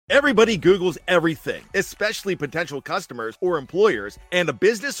Everybody Googles everything, especially potential customers or employers, and a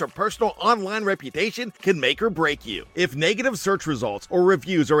business or personal online reputation can make or break you. If negative search results or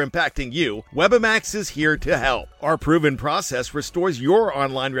reviews are impacting you, Webamax is here to help. Our proven process restores your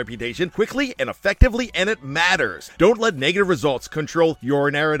online reputation quickly and effectively, and it matters. Don't let negative results control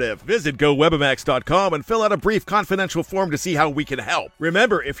your narrative. Visit GoWebamax.com and fill out a brief confidential form to see how we can help.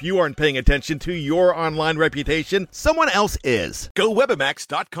 Remember, if you aren't paying attention to your online reputation, someone else is.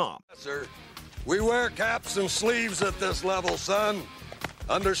 GoWebamax.com. Sir, we wear caps and sleeves at this level, son.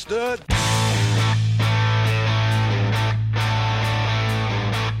 Understood?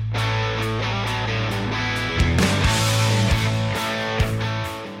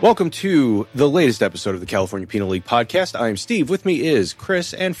 Welcome to the latest episode of the California Penal League podcast. I'm Steve. With me is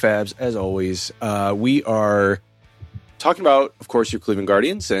Chris and Fabs, as always. We are talking about, of course, your Cleveland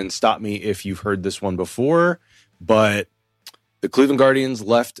Guardians, and stop me if you've heard this one before, but the Cleveland Guardians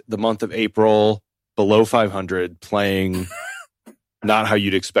left the month of April below 500, playing not how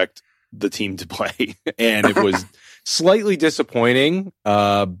you'd expect the team to play. And it was slightly disappointing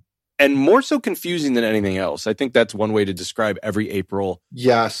and more so confusing than anything else. I think that's one way to describe every April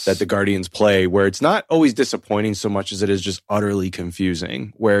that the Guardians play, where it's not always disappointing so much as it is just utterly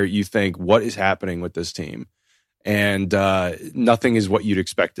confusing, where you think, what is happening with this team? And nothing is what you'd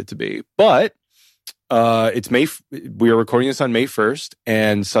expect it to be. But it's May. We are recording this on May 1st,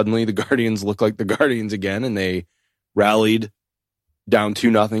 and suddenly the Guardians look like the Guardians again, and they rallied down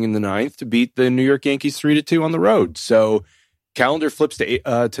 2-0 in the ninth to beat the New York Yankees 3-2 on the road. So calendar flips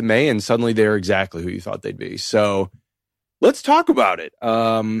to May, and suddenly they're exactly who you thought they'd be. So let's talk about it.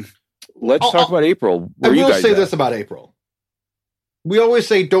 Let's talk about April. I will say this about April. We always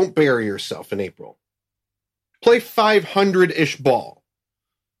say don't bury yourself in April. Play 500-ish ball.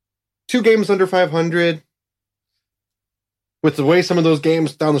 2 games under 500. With the way some of those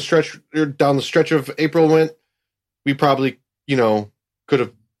games down the stretch of April went, we probably, could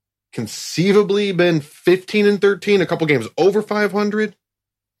have conceivably been 15-13, a couple games over 500.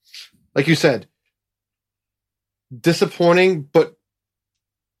 Like you said, disappointing, but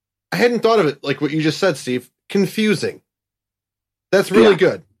I hadn't thought of it like what you just said, Steve. Confusing. That's really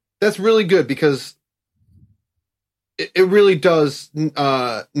good. That's really good because it really does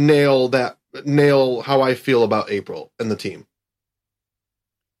nail how I feel about April and the team.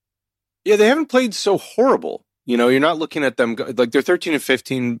 Yeah, they haven't played so horrible. You're not looking at them like they're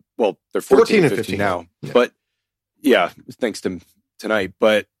 13-15. Well, they're 14-15 now. Yeah. But yeah, thanks to tonight.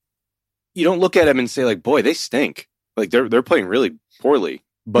 But you don't look at them and say like, boy, they stink. Like they're playing really poorly.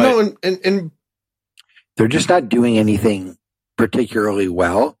 But no, and they're just not doing anything particularly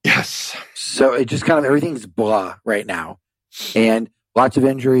well. Yes. So it just kind of everything's blah right now, and lots of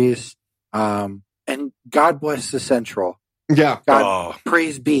injuries. And God bless the Central. Yeah. God,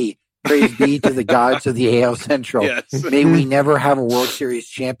 praise be to the gods of the AL Central. Yes. May we never have a World Series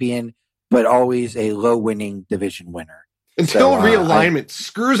champion, but always a low-winning division winner. Until realignment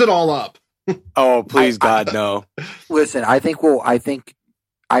screws it all up. Oh, please, God, no. Listen, I think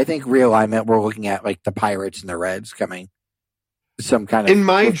realignment. We're looking at like the Pirates and the Reds coming. Some kind of in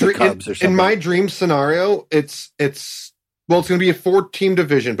my dream scenario, it's going to be a 4-team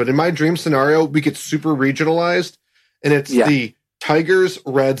division, but in my dream scenario, we get super regionalized, and it's the Tigers,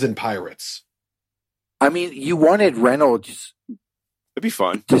 Reds, and Pirates. I mean, you wanted Reynolds. It'd be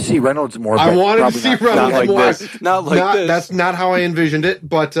fun to see Reynolds more. I wanted to see Reynolds more. Not like this. That's not how I envisioned it,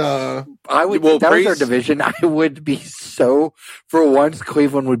 but I would. If that was our division, I would be so. For once,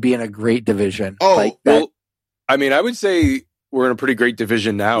 Cleveland would be in a great division. Oh, like that. Well, I mean, I would say we're in a pretty great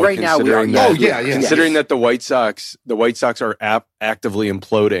division now. Right now, we are. Considering that the White Sox are actively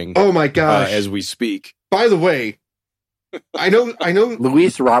imploding. Oh my gosh! As we speak. By the way, I know.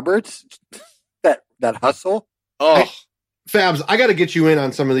 Luis Roberts, that hustle. Oh, Fabs, I got to get you in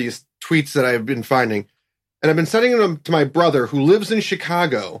on some of these tweets that I've been finding, and I've been sending them to my brother who lives in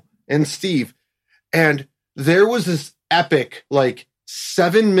Chicago, and Steve. And there was this epic,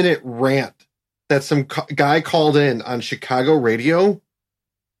 7-minute rant that some guy called in on Chicago radio.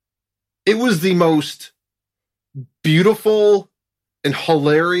 It was the most beautiful and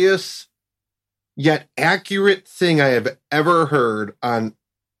hilarious yet accurate thing I have ever heard on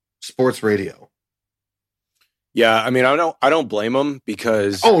sports radio. Yeah, I mean, I don't blame him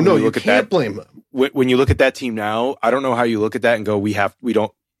because you can't blame him. When you look at that team now, I don't know how you look at that and go,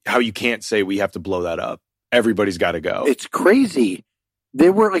 how you can't say we have to blow that up. Everybody's got to go. It's crazy. They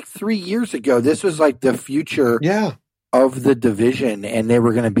were 3 years ago. This was the future of the division, and they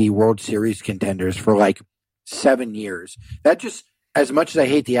were going to be World Series contenders for 7 years. That just, as much as I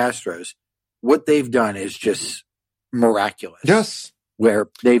hate the Astros, what they've done is just miraculous. Yes. where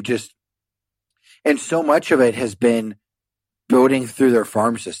they've just, and so much of it has been building through their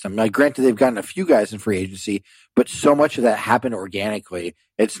farm system. Like, granted, they've gotten a few guys in free agency, but so much of that happened organically.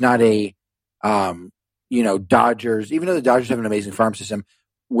 It's not a, Dodgers, even though the Dodgers have an amazing farm system,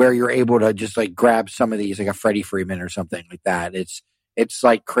 where you're able to just like grab some of these, like a Freddie Freeman or something like that. It's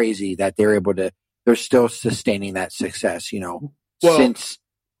like crazy that they're still sustaining that success, since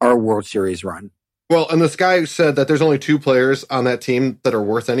our World Series run. Well, and this guy said that there's only 2 players on that team that are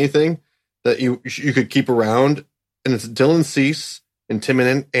worth anything that you could keep around, and it's Dylan Cease and Tim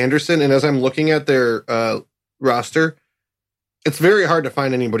Anderson. And as I'm looking at their roster, it's very hard to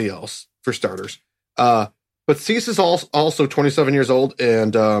find anybody else for starters. But Cease is also 27 years old,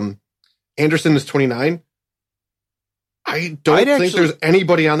 and Anderson is 29. I don't think there's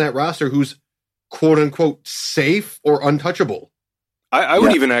anybody on that roster who's quote unquote safe or untouchable. I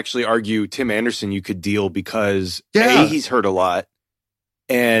would even actually argue Tim Anderson you could deal because A, he's hurt a lot,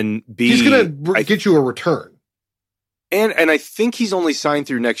 and B, he's going to get you a return. And I think he's only signed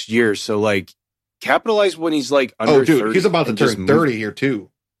through next year, so like capitalize when he's like under 30. He's about to turn 30 here too.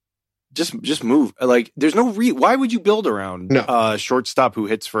 Just move. Like, there's no why would you build around a shortstop who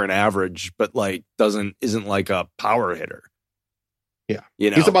hits for an average but like isn't like a power hitter? Yeah,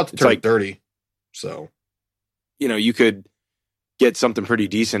 he's about to turn 30, so you could get something pretty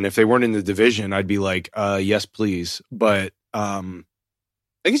decent. If they weren't in the division, I'd be like, yes, please. But I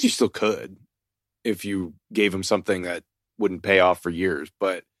guess you still could if you gave him something that wouldn't pay off for years.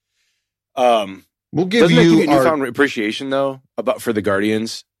 But we'll give you newfound appreciation though for the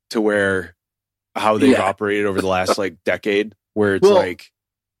Guardians, to where how they've operated over the last like decade, where it's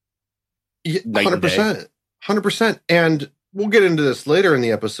 100%. And we'll get into this later in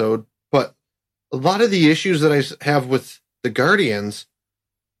the episode, but a lot of the issues that I have with the Guardians,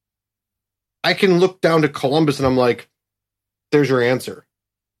 I can look down to Columbus and I'm like, there's your answer.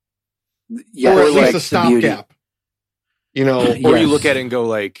 Yeah, or at least a stopgap. Or you look at it and go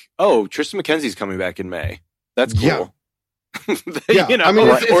like, oh, Tristan McKenzie's coming back in May. That's cool. Yeah. I mean,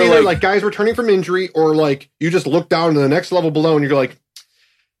 it's either like guys returning from injury, or like you just look down to the next level below and you're like,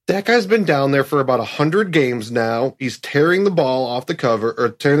 that guy's been down there for about 100 games now. He's tearing the ball off the cover, or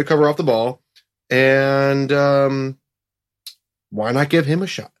tearing the cover off the ball. And why not give him a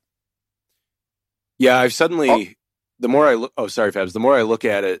shot? Yeah, I've suddenly, the more I look, sorry, Fabs, the more I look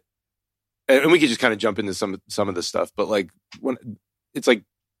at it, and we could just kind of jump into some of the stuff, but like when it's like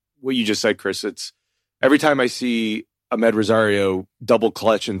what you just said, Chris, it's every time I see Ahmed Rosario double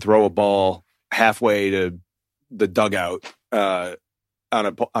clutch and throw a ball halfway to the dugout on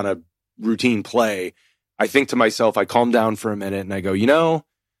a routine play, I think to myself, I calm down for a minute and I go,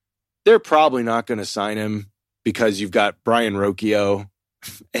 they're probably not going to sign him because you've got Brian Rocchio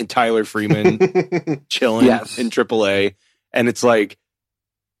and Tyler Freeman chilling in AAA, and it's like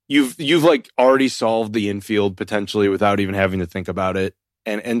you've like already solved the infield potentially without even having to think about it,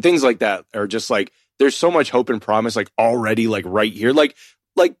 and things like that are just like, there's so much hope and promise like already like right here. Like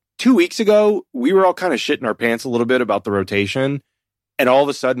 2 weeks ago, we were all kind of shitting our pants a little bit about the rotation, and all of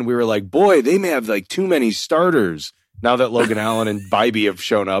a sudden we were like, boy, they may have like too many starters now that Logan Allen and Bibee have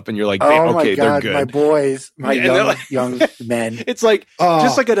shown up, and you're like, okay, they're good. My boys, my young men. It's like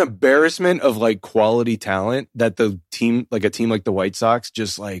just like an embarrassment of like quality talent that the team, like a team like the White Sox,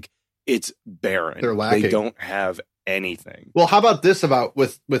 just like it's barren. They're lacking. They don't have anything. Well, how about this about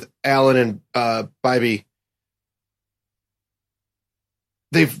with Allen and Bibee?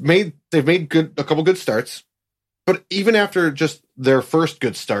 They've made a couple good starts, but even after just their first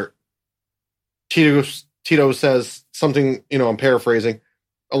good start, Tito says something, I'm paraphrasing,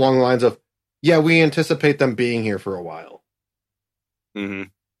 along the lines of, "Yeah, we anticipate them being here for a while." Mm-hmm.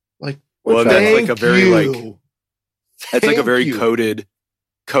 Like, well, that's like a very that's like a very coded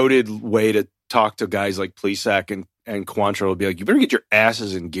way to talk to guys like Plesac and Quantrill. Will be like, you better get your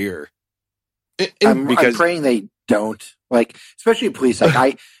asses in gear. I'm praying they don't. Like, especially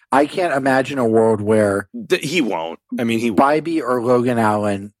Plesac. I can't imagine a world where he won't. I mean, he Bibee or Logan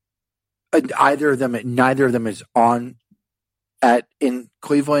Allen, neither of them is in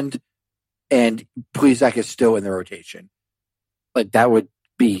Cleveland, and Plesac is still in the rotation. Like, that would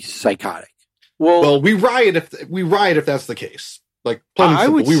be psychotic. Well, we riot if that's the case. Like, I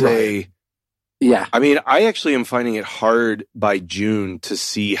would say, riot. Yeah. I mean, I actually am finding it hard by June to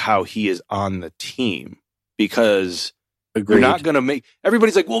see how he is on the team, because you're not going to make.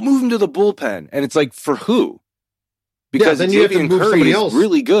 Everybody's like, well, move him to the bullpen, and it's like, for who? Because then you have to move somebody else. Is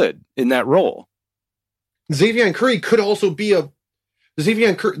really good in that role. Xavier Curry could also be Curry.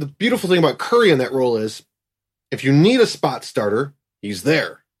 The beautiful thing about Curry in that role is, if you need a spot starter, he's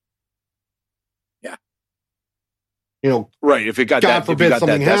there. Yeah. You know, Right. If it got God that, forbid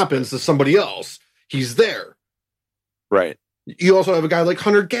something happens to somebody else, he's there. Right. You also have a guy like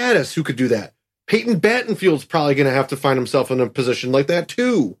Hunter Gaddis who could do that. Peyton Battenfield's probably going to have to find himself in a position like that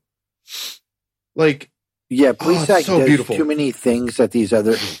too. Like, yeah, Plesac so does beautiful. too many things that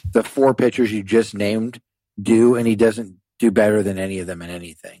the 4 pitchers you just named do, and he doesn't do better than any of them in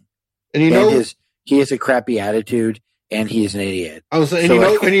anything. And he has a crappy attitude, and he's an idiot. I was saying,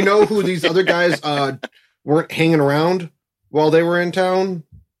 and you know who these other guys weren't hanging around while they were in town?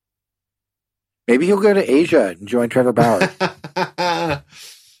 Maybe he'll go to Asia and join Trevor Bauer.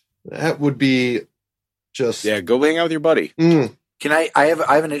 That would be just go hang out with your buddy. Can I have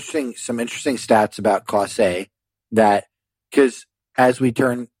some interesting stats about Clase that, because as we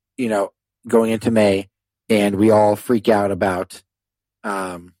turn, going into May and we all freak out about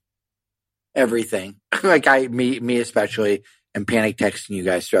everything, like me especially, and panic texting you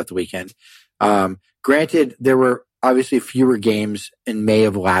guys throughout the weekend. Granted, there were obviously fewer games in May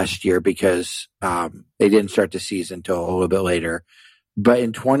of last year because they didn't start the season until a little bit later. But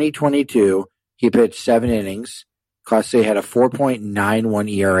in 2022, he pitched 7 innings. Clase had a 4.91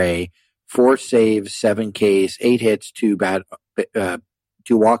 ERA, 4 saves, 7 Ks, 8 hits, 2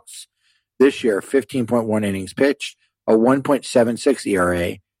 walks. This year, 15.1 innings pitched, a 1.76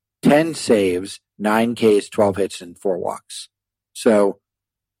 ERA, 10 saves, 9 Ks, 12 hits, and 4 walks. So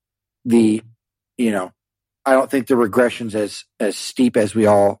I don't think the regression's as steep as we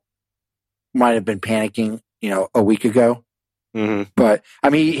all might have been panicking, a week ago. Mm-hmm. But I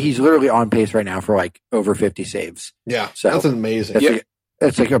mean, he's literally on pace right now for like over 50 saves. Yeah, so that's amazing.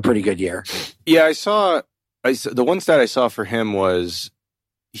 That's like a pretty good year. Yeah, I saw the one stat I saw for him was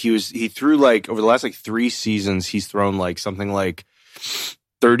he threw like over the last like 3 seasons he's thrown like something like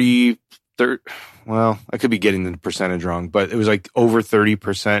 30. Well, I could be getting the percentage wrong, but it was like over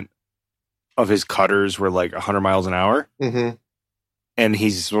 30% of his cutters were like 100 miles an hour, and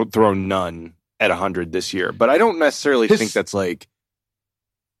he's thrown none at 100 this year. But I don't necessarily think that's like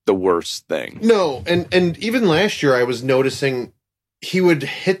the worst thing. No, and even last year I was noticing he would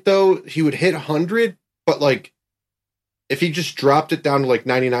hit 100, but like if he just dropped it down to like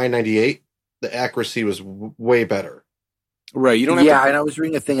 99, 98, the accuracy was way better. Right. You don't have and I was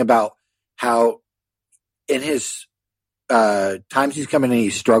reading a thing about how in his times he's come in and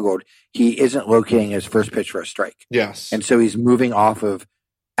he's struggled, he isn't locating his first pitch for a strike. Yes. And so he's moving off of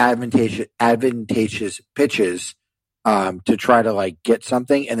advantageous pitches to try to like get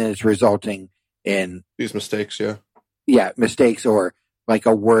something, and then it's resulting in these mistakes. Mistakes or like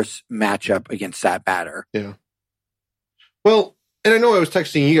a worse matchup against that batter. Yeah. Well, and I know I was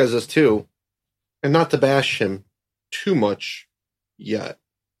texting you guys this too, and not to bash him too much yet,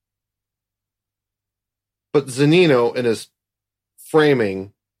 but Zunino in his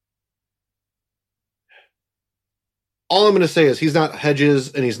framing, all I'm going to say is he's not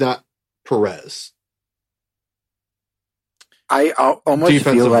Hedges and he's not Perez. I almost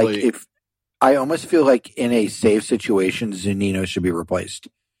feel like in a save situation, Zunino should be replaced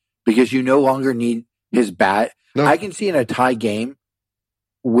because you no longer need his bat. No. I can see in a tie game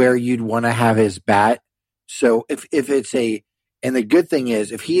where you'd want to have his bat. So if it's and the good thing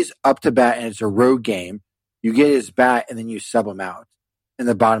is if he's up to bat and it's a road game, you get his bat and then you sub him out in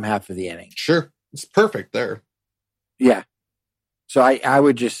the bottom half of the inning. Sure. It's perfect there. Yeah. So I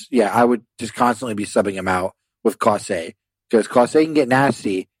would just constantly be subbing him out with Clase because Clase can get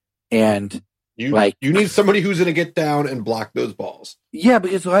nasty and you need somebody who's going to get down and block those balls. Yeah,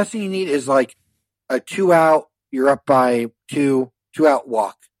 because the last thing you need is like a 2 out, you're up by 2 out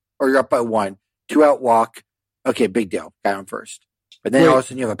walk, or you're up by 1, 2 out walk. Okay, big deal. Guy on first. But then all of a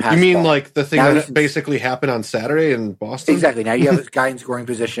sudden you have a pass. You mean ball. Like the thing that basically happened on Saturday in Boston? Exactly. Now you have a guy in scoring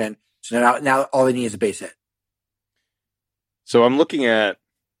position. So now all they need is a base hit. So I'm looking at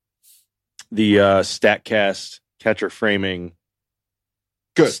the StatCast catcher framing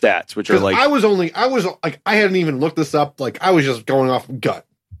stats, which are like I hadn't even looked this up. Like I was just going off gut.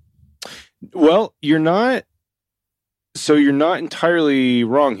 Well, you're not entirely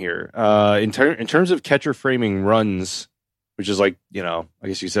wrong here. In terms of catcher framing runs, which is like, I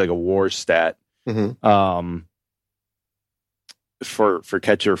guess you could say like a WAR stat. Mm-hmm. For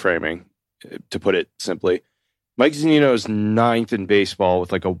catcher framing, to put it simply, Mike Zunino is 9th in baseball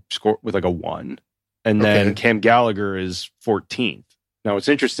with like a score with like a 1, and then Cam Gallagher is 14th. Now, what's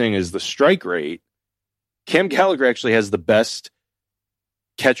interesting is the strike rate. Cam Gallagher actually has the best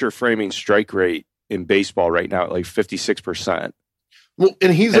catcher framing strike rate in baseball right now at like 56%. Well,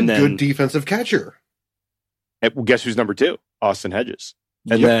 and he's a good defensive catcher. Well, guess who's number 2? Austin Hedges.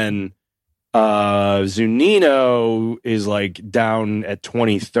 And then Zunino is like down at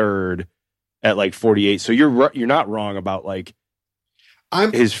 23rd at like 48. So you're not wrong about like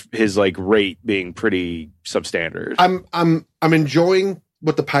his like rate being pretty substandard. I'm enjoying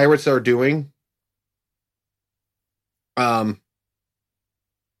what the Pirates are doing. In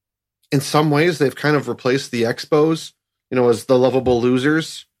some ways, they've kind of replaced the Expos, as the lovable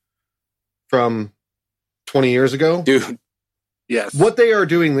losers from 20 years ago. Dude, Yes. What they are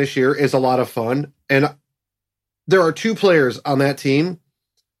doing this year is a lot of fun. And there are 2 players on that team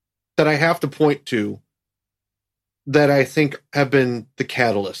that I have to point to that I think have been the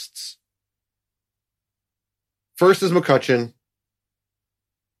catalysts. First is McCutchen.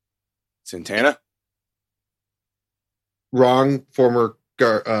 Santana? Wrong, former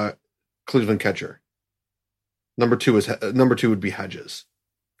Cleveland catcher. Number two would be Hedges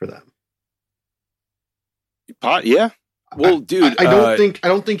for them. Yeah. Well, dude, I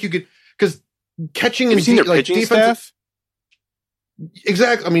don't think you could, because catching have and you seen their pitching staff?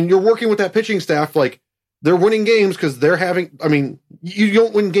 Exactly. I mean, you're working with that pitching staff. Like, they're winning games because they're having. I mean, you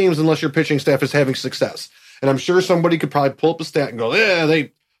don't win games unless your pitching staff is having success. And I'm sure somebody could probably pull up a stat and go, "Yeah,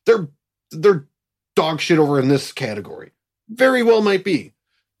 they're dog shit over in this category." Very well might be,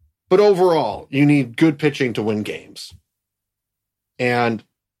 but overall, you need good pitching to win games. And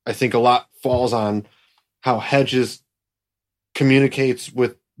I think a lot falls on how Hedges communicates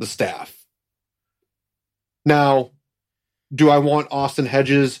with the staff. Now, do I want Austin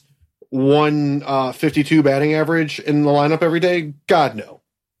Hedges 152 batting average in the lineup every day? God, no.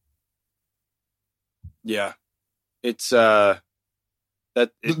 Yeah. It's There's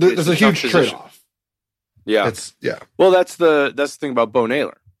a huge trade-off. Yeah. Yeah. Well, that's the thing about Bo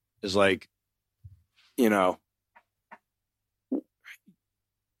Naylor is like,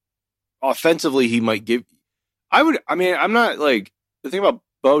 offensively he might give. I'm not like, the thing about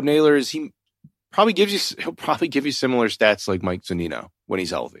Bo Naylor is he'll probably give you similar stats like Mike Zunino when he's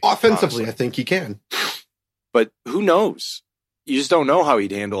healthy. Offensively, honestly. I think he can. But who knows? You just don't know how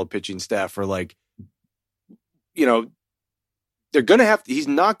he'd handle a pitching staff for like, they're going to have to, he's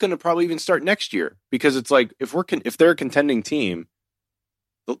not going to probably even start next year because it's like, if they're a contending team,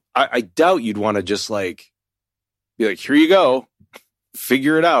 I doubt you'd want to just like be like, here you go,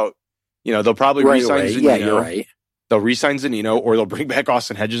 figure it out. They'll probably re-sign Zunino. Yeah, you're right. They'll re-sign Zunino or they'll bring back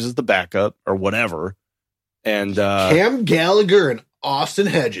Austin Hedges as the backup or whatever. And Cam Gallagher and Austin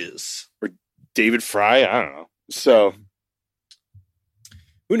Hedges. Or David Fry, I don't know. So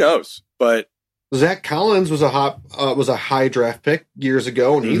who knows? But Zach Collins was a high draft pick years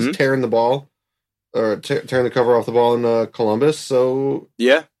ago, and he's tearing the ball or tearing the cover off the ball in Columbus. So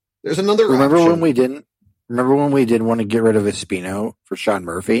yeah, there's another. Remember option. when we didn't want to get rid of Espino for Sean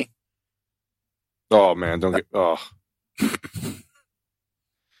Murphy? Oh man, don't get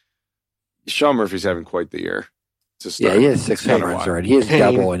Sean Murphy's having quite the year. Yeah, he has 6 home runs already. He has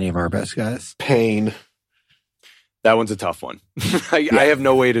double any of our best guys. Pain. That one's a tough one. I have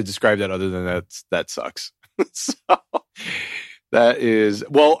no way to describe that other than that sucks. So that is,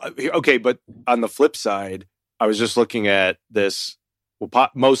 well, okay. But on the flip side, I was just looking at this.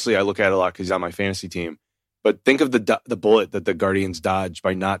 Well, mostly I look at it a lot because he's on my fantasy team. But think of the bullet that the Guardians dodged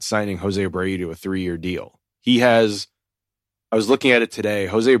by not signing Jose Abreu to a 3-year deal. I was looking at it today.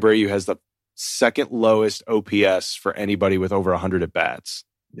 Jose Abreu has the second lowest OPS for anybody with over 100 at bats.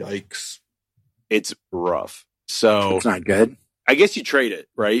 Yikes. It's rough. So it's not good. I guess you trade it,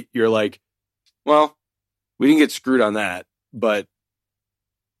 right? You're like, well, we didn't get screwed on that, but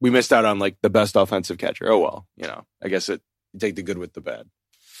we missed out on like the best offensive catcher. Oh well, I guess you take the good with the bad.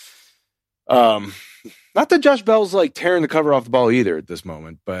 Not that Josh Bell's like tearing the cover off the ball either at this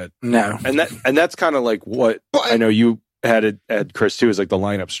moment, but no, and that's kind of like what I know you had it at Chris too, is like the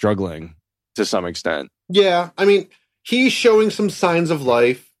lineup struggling to some extent. Yeah, I mean, he's showing some signs of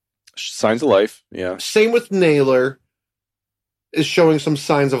life. Signs of life, yeah. Same with Naylor is showing some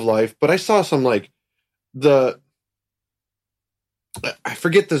signs of life, but I saw some like I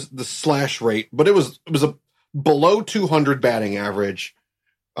forget the slash rate, but it was a below 200 batting average,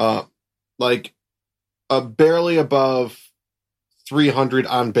 like barely above 300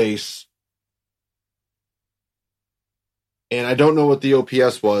 on base, and I don't know what the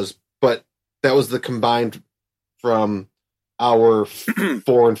OPS was, but that was the combined from our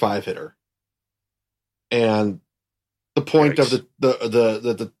 4 and 5 hitter. And the point of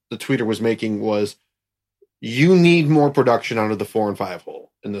the tweeter was making was, you need more production out of the 4 and 5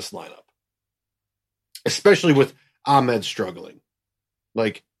 hole in this lineup, especially with Ahmed struggling.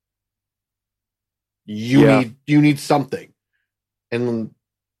 Like, you need something. And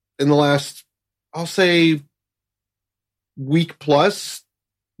in the last, I'll say, week plus,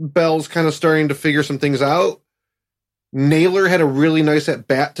 Bell's kind of starting to figure some things out. Naylor had a really nice at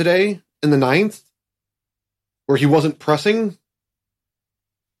bat today, in the ninth where he wasn't pressing.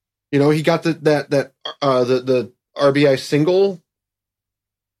 You know, he got the RBI single.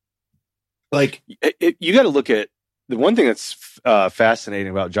 Like, you got to look at the one thing that's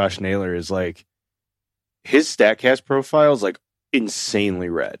fascinating about Josh Naylor is like his StatCast profile is like insanely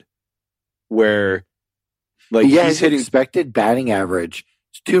red, where like he's hitting expected batting average.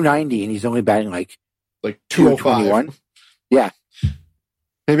 It's 290, and he's only batting like 221. Yeah,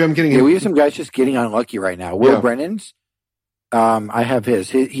 maybe I'm getting. Yeah, we have some guys just getting unlucky right now. Will Brennan's. I have his.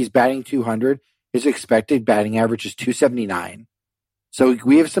 He's batting 200. His expected batting average is 279. So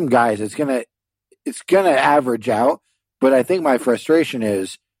we have some guys. It's gonna average out. But I think my frustration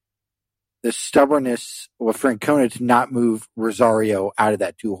is the stubbornness of Francona to not move Rosario out of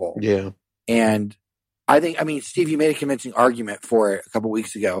that 2-hole. Yeah, and I mean, Steve, you made a convincing argument for it a couple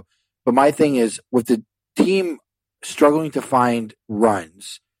weeks ago. But my thing is, with the team struggling to find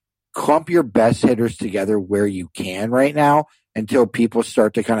runs, clump your best hitters together where you can right now until people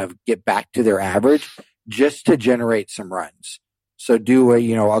start to kind of get back to their average, just to generate some runs. So do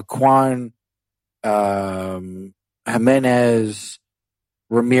a Quan, Jimenez,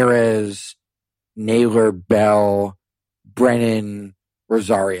 Ramirez, Naylor, Bell, Brennan,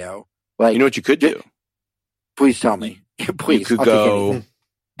 Rosario. Like, you know what you could do? Please tell me. Please. You could go.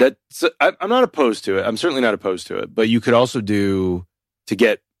 I'm not opposed to it. I'm certainly not opposed to it. But you could also do, to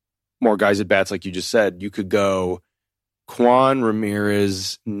get more guys at bats, like you just said, you could go Quan,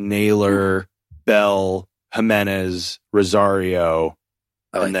 Ramirez, Naylor, Bell, Jimenez, Rosario,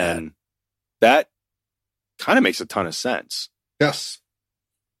 and then that kind of makes a ton of sense. Yes.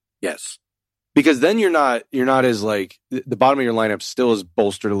 Because then you're not as like the bottom of your lineup still is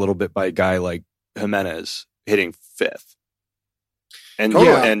bolstered a little bit by a guy like Jimenez hitting fifth. And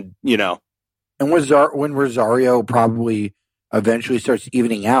and when Rosario probably eventually starts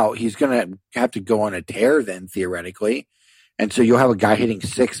evening out, he's going to have to go on a tear then, theoretically. And so you'll have a guy hitting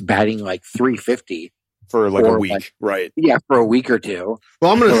sixth, batting like 350 for like a week, right? Yeah, for a week or two.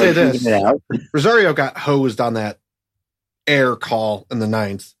 Well, I'm going to say this. Rosario got hosed on that air call in the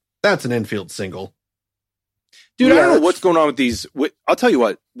ninth. That's an infield single. Dude, I don't know what's going on with these. I'll tell you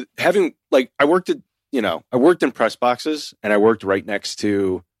what, having like, I worked in press boxes and I worked right next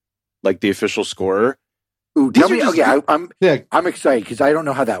to like the official scorer. Ooh, tell me. Okay, I'm excited because I don't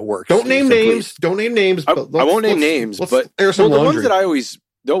know how that works. Don't name names. Don't name names. I won't name names, but the ones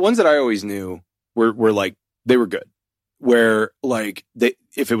that I always knew were like, they were good. Where like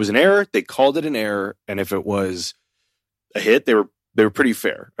if it was an error, they called it an error, and if it was a hit, they were pretty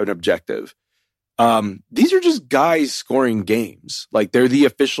fair and objective. These are just guys scoring games. Like they're the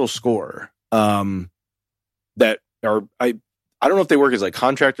official scorer. That are I don't know if they work as like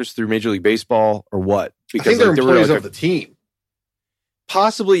contractors through Major League Baseball or what. Because I think they're employees of the team.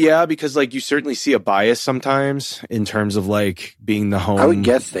 Possibly, yeah, because like you certainly see a bias sometimes in terms of like being the home. I would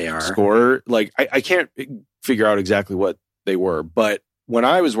guess they are scorer. Like I can't figure out exactly what they were, but when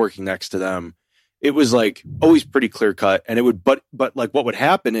I was working next to them, it was like always pretty clear cut. And it would, but like what would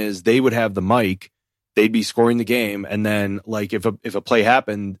happen is they would have the mic, they'd be scoring the game, and then like if a play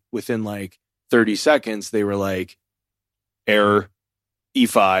happened within like 30 seconds, they were like error,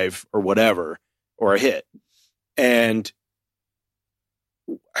 E5 or whatever, or a hit. And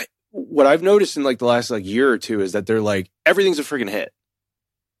what I've noticed in like the last like year or two is that they're like, everything's a freaking hit.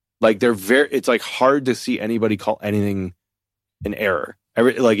 Like it's like hard to see anybody call anything an error.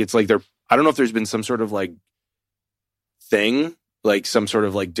 It's like I don't know if there's been some sort of like thing, like some sort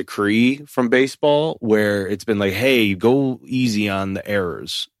of like decree from baseball where it's been like, hey, go easy on the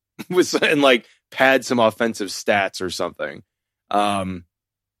errors and like pad some offensive stats or something.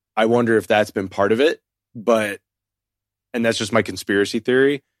 I wonder if that's been part of it, and that's just my conspiracy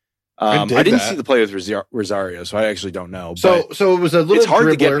theory. I didn't see the play with Rosario, so I actually don't know. So it was a little. It's hard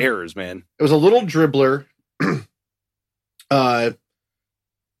dribbler. to get errors, man. It was a little dribbler.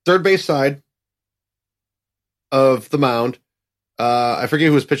 Third base side of the mound. I forget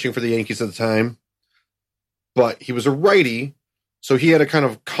who was pitching for the Yankees at the time, but he was a righty, so he had to kind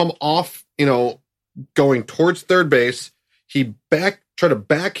of come off, going towards third base. He tried to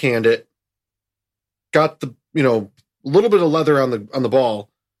backhand it, got the little bit of leather on the ball,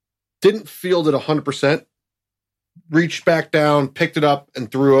 didn't field it 100%, reached back down, picked it up,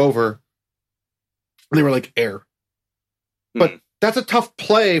 and threw over. And they were like, air. But that's a tough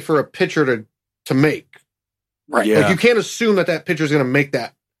play for a pitcher to make. Right. Yeah. Like you can't assume that pitcher is going to make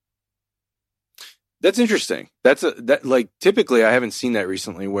that. That's interesting. Typically I haven't seen that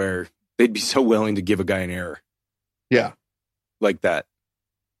recently where they'd be so willing to give a guy an error. Yeah. Like that.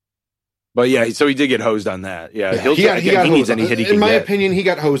 But yeah, so he did get hosed on that. Yeah, Yeah, he got needs hosed any on- hit he In can my get. opinion, he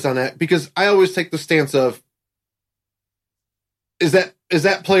got hosed on that because I always take the stance of is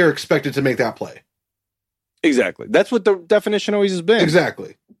that player expected to make that play? Exactly. That's what the definition always has been.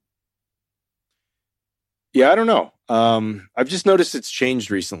 Exactly. Yeah, I don't know. I've just noticed it's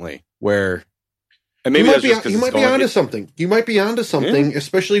changed recently where, and maybe you that's might just be, because you might be onto something. You might be onto something,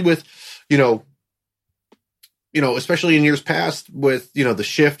 especially with, especially in years past with, the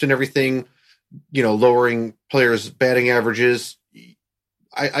shift and everything, lowering players' batting averages.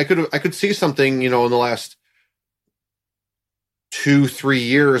 I could see something, in the last 2-3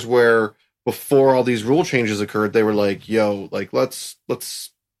 years where before all these rule changes occurred, they were like, let's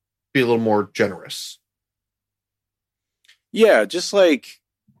be a little more generous. Yeah, just like,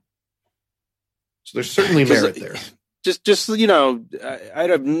 So there's certainly merit there. just I'd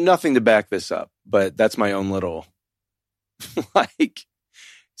have nothing to back this up, but that's my own little like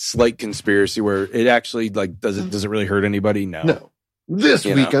slight conspiracy where it actually like does it really hurt anybody? No. This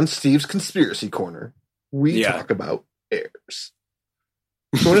You week know. on Steve's Conspiracy Corner, we Yeah. talk about heirs.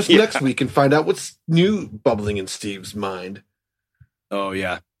 Join us next week and find out what's new bubbling in Steve's mind. Oh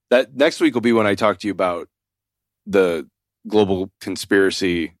yeah, that next week will be when I talk to you about the global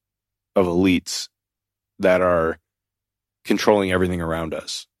conspiracy of elites that are controlling everything around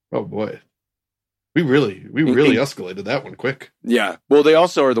us. Oh boy. We really escalated that one quick. Yeah. Well, they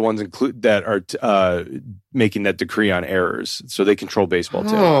also are the ones that are making that decree on errors, so they control baseball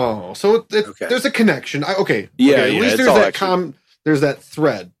too. Oh, so Okay. there's a connection. Okay. Yeah, At yeah, least it's there's all that actually- there's that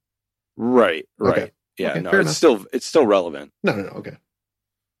thread. Right. Okay. Yeah. Okay, no, fair it's still relevant. No. Okay.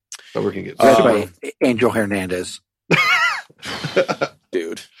 But we're gonna get That's Um, by Angel Hernandez.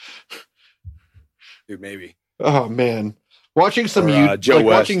 Dude, maybe. Oh man, watching some Or, Joe West.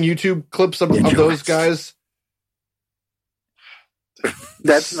 watching YouTube clips of Yeah, Joe those West. guys.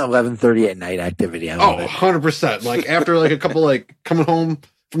 That's an 11:30 at night activity. I love Oh, it. 100%. Like after like a couple like coming home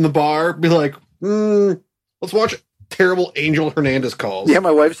from the bar, be like, let's watch terrible Angel Hernandez calls. Yeah, my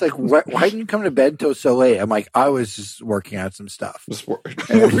wife's like, why didn't you come to bed till so late? I'm like, I was just working on some stuff. Just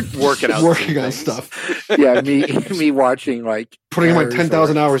Working out working some on things. stuff. Yeah, me watching like Putting in my errors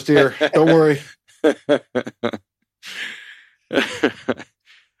 10,000 or- hours, dear. Don't worry.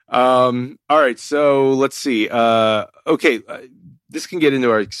 All right, so let's see. Okay, this can get into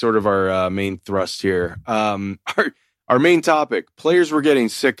our main thrust here. Our main topic: players we're getting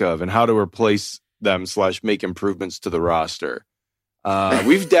sick of and how to replace them / make improvements to the roster.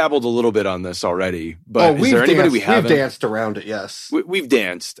 We've dabbled a little bit on this already, but is there anybody we we've haven't? danced around it, yes. We've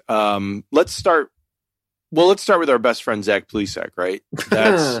danced. Let's start. Well, let's start with our best friend Zach Plesac, right?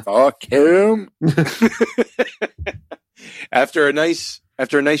 That's Fuck him. after a nice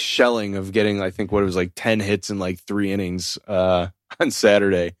shelling of getting, I think what it was like 10 hits in like 3 innings on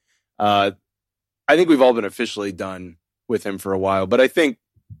Saturday. I think we've all been officially done with him for a while, but I think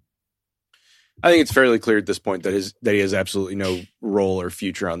it's fairly clear at this point that he has absolutely no role or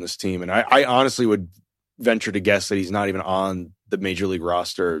future on this team. And I honestly would venture to guess that he's not even on the major league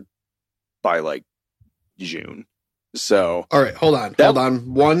roster by like June. So All right, hold on.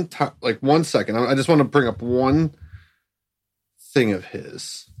 One second. I just want to bring up one thing of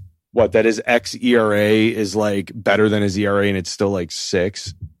his. what, that his xERA is like better than his ERA and it's still like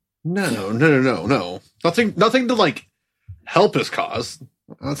 6? No. Nothing to like help his cause.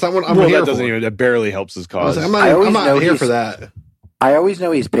 That's not what I'm Well, here that doesn't for. even, that barely helps his cause. I'm I always not know here he's- for that. I always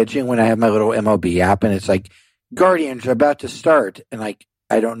know he's pitching when I have my little MLB app and it's like Guardians are about to start and like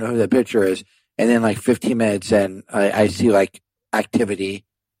I don't know who the pitcher is. And then like 15 minutes in, I see like activity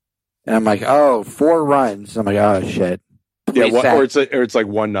and I'm like, oh, 4 runs. I'm like, oh shit. Yeah, Please, Zach. or it's like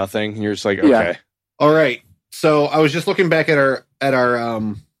 1-0. You're just like, okay. Yeah. All right. So I was just looking back at our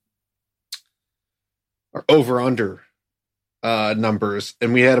over under numbers,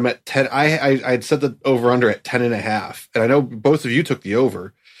 and we had him at 10. I'd set the over under at 10.5, and I know both of you took the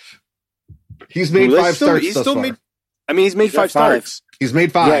over. He's made Well, 5 starts thus far. I mean, he's made He's got 5 5. starts. He's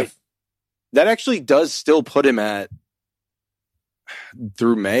made 5. Yeah. That actually does still put him at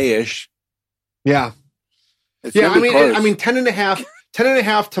through May-ish. Yeah. It's Yeah. gonna be close. I mean,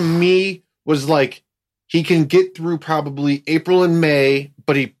 10.5 to me was like he can get through probably April and May,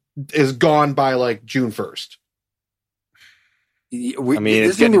 but he is gone by like June 1st. I mean, this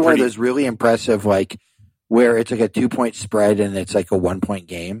it's is gonna be getting one pretty- of those really impressive, like where it's like a 2-point spread and it's like a 1-point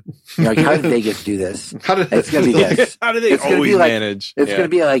game. You're like, how did Vegas do this? How did It's gonna be this. How do they It's gonna always be like- manage? It's Yeah. going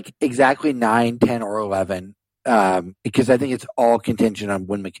to be like exactly 9, 10, or 11 because I think it's all contingent on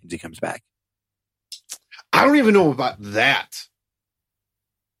when McKenzie comes back. I don't even know about that.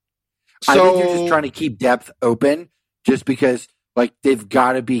 I think you're just trying to keep depth open just because Like, they've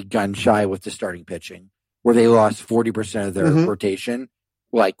got to be gun shy with the starting pitching, where they lost 40% of their rotation,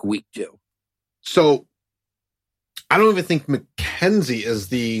 like week 2. So I don't even think McKenzie is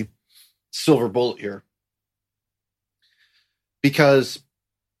the silver bullet here, because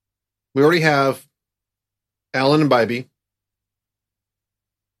we already have Allen and Bibee,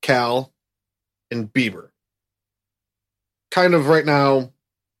 Cal, and Bieber. Kind of right now,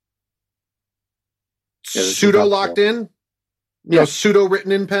 pseudo locked in, pseudo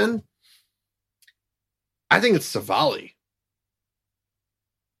written in pen. I think it's Savali.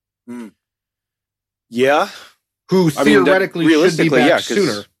 Yeah. Who theoretically should be back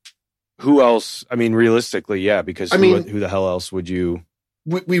sooner. Who else? I mean, realistically, yeah, because who the hell else would you...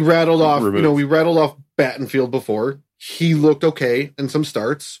 We rattled off, remove? We rattled off Battenfield before. He looked okay in some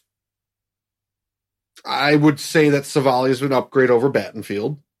starts. I would say that Savali is an upgrade over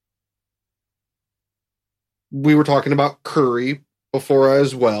Battenfield. We were talking about Curry before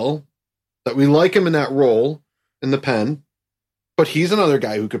as well, that we like him in that role in the pen, but he's another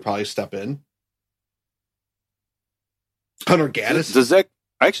guy who could probably step in. Hunter Gaddis.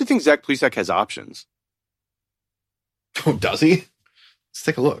 I actually think Zach Plesac has options. Oh, does he? Let's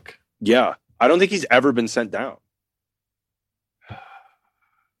take a look. Yeah. I don't think he's ever been sent down.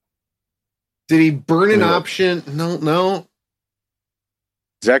 Did he burn an option? No.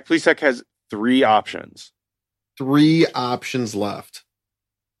 Zach Plesac has 3 options. 3 options left.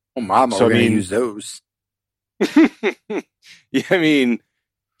 Oh, mama, so, we're going to use those. Yeah, I mean,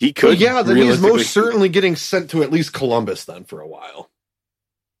 he could. Well, yeah, then he's most certainly getting sent to at least Columbus then for a while.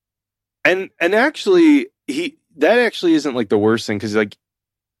 And actually, that actually isn't like the worst thing, because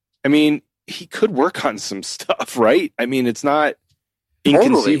he could work on some stuff, right? I mean, it's not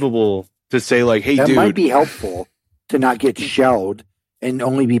inconceivable to say like, hey, that dude, might be helpful to not get shelled and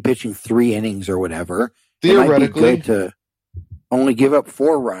only be pitching 3 innings or whatever. Theoretically, it might be good to only give up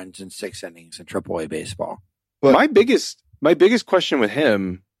 4 runs in 6 innings in AAA baseball. But my biggest question with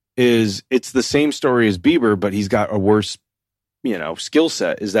him is, it's the same story as Bieber, but he's got a worse, skill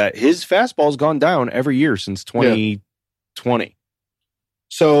set. Is that his fastball's gone down every year since 2020.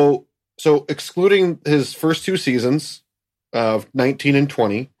 So excluding his first 2 seasons of 19 and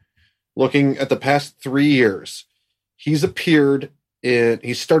 20, looking at the past 3 years, he's appeared in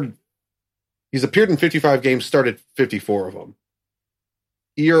 55 games, started 54 of them.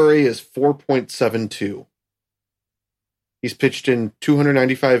 ERA is 4.72. He's pitched in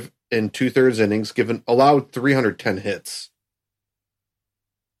 295 and 2/3 innings, allowed 310 hits,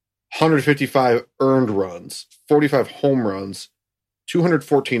 155 earned runs, 45 home runs,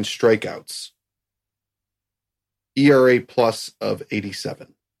 214 strikeouts, ERA plus of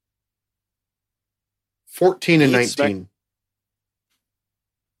 87, 14 and 19.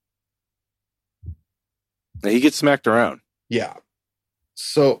 He gets smacked around. Yeah.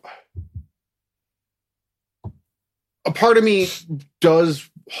 So a part of me does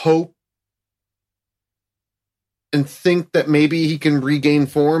hope and think that maybe he can regain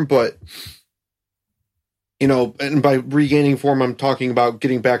form, but and by regaining form, I'm talking about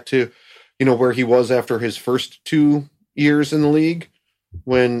getting back to, where he was after his first 2 years in the league,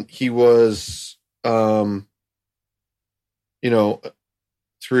 when he was, through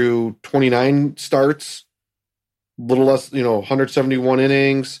 29 starts, a little less, 171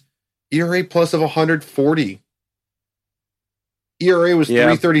 innings, ERA plus of 140. ERA was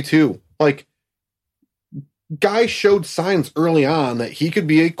 3.32. Like, guy showed signs early on that he could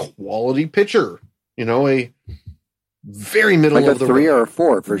be a quality pitcher. A very middle like of the 3 or a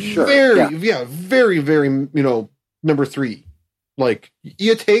 4 for sure. Very, very, number 3. Like,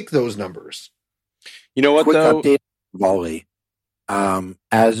 you take those numbers. You know what? Quick though? Update, Volley.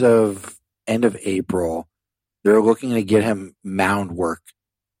 As of end of April, they're looking to get him mound work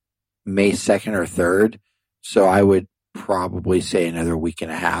May 2nd or 3rd. So I would probably say another week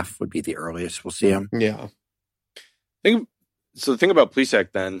and a half would be the earliest we'll see him. Yeah. So the thing about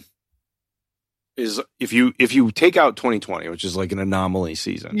Plesac then is, if you take out 2020, which is like an anomaly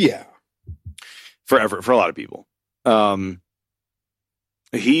season, for a lot of people,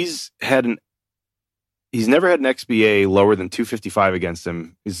 he's never had an XBA lower than 255 against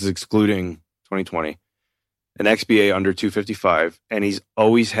him. This is excluding 2020, an XBA under 255, and he's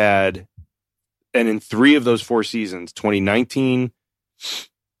always had. And in 3 of those 4 seasons, 2019,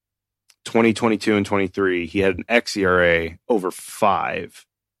 2022, and 23, he had an xERA over 5,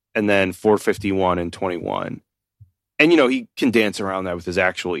 and then 451 and 21. And, he can dance around that with his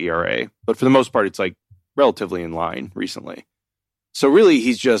actual ERA. But for the most part, it's like relatively in line recently. So really,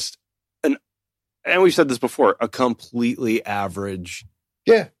 he's just and we've said this before, a completely average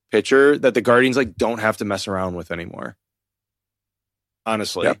pitcher that the Guardians don't have to mess around with anymore.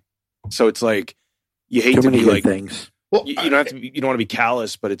 honestly. Yep. So it's like you hate Too to many be good like things. Well, you don't have to. You don't want to be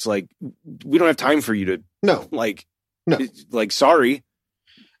callous, but it's like we don't have time for you to no. like. No. Like sorry,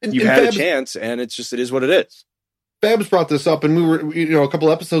 And, you and had Fabs, a chance, and it is what it is. Fabs brought this up, and we were, a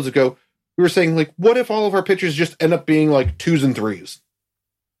couple episodes ago, we were saying, like, what if all of our pitchers just end up being like 2s and 3s?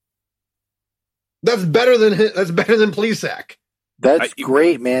 That's better than Plesac. That's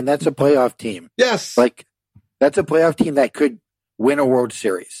great, man. That's a playoff team. Yes. Like, that's a playoff team that could win a World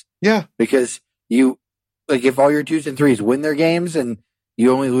Series. Yeah. Because if all your 2s and 3s win their games and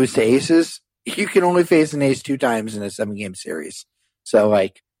you only lose to aces, you can only face an ace 2 times in a 7-game series. So,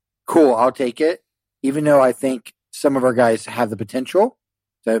 like, cool, I'll take it. Even though I think some of our guys have the potential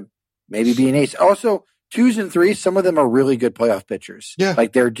to maybe be an ace. Also, 2s and 3s, some of them are really good playoff pitchers. Yeah.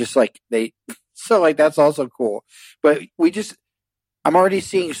 Like, they're just like, so, like, that's also cool. But I'm already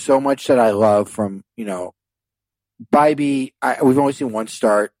seeing so much that I love from, Bybee. We've only seen one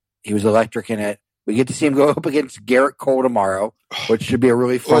start. He was electric in it. We get to see him go up against Garrett Cole tomorrow, which should be a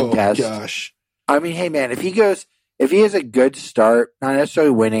really fun test. Gosh. I mean, hey, man, if he has a good start, not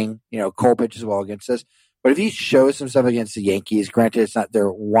necessarily winning, Cole pitches well against us, but if he shows some stuff against the Yankees, granted it's not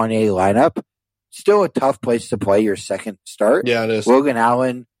their 1A lineup, still a tough place to play your second start. Yeah, it is. Logan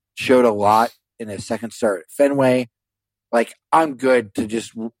Allen showed a lot in his second start at Fenway. Like, I'm good to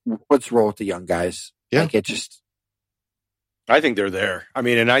just let's roll with the young guys. Yeah. Like, I think they're there. I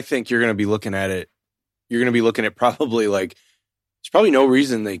mean, and I think you're going to be looking at it. You're going to be looking at probably like there's probably no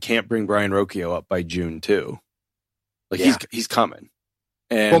reason they can't bring Brian Rocchio up by June too. Like he's coming.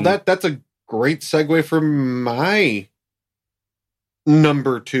 And well, that's a great segue for my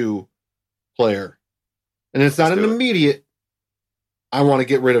number 2 player, and it's not an immediate. I want to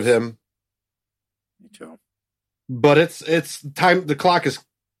get rid of him. Me too. But it's time. The clock is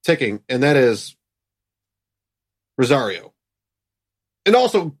ticking, and that is Rosario, and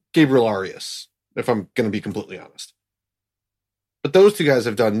also Gabriel Arias. If I'm going to be completely honest, but those 2 guys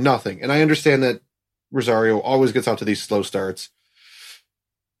have done nothing, and I understand that Rosario always gets out to these slow starts,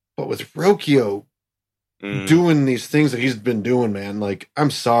 but with Rocchio doing these things that he's been doing, man, like,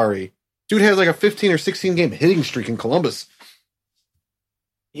 I'm sorry, dude has like a 15 or 16 game hitting streak in Columbus.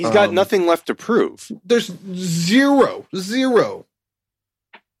 He's got nothing left to prove. There's zero.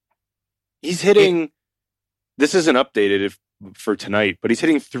 He's hitting. This isn't updated for tonight, but he's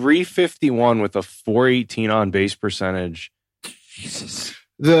hitting .351 with a .418 on base percentage. Jesus.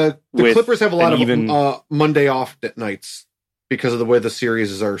 The Clippers have a lot even of Monday off nights because of the way the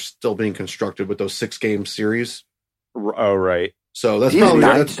series are still being constructed with those 6-game series. Oh, right. So that's He's probably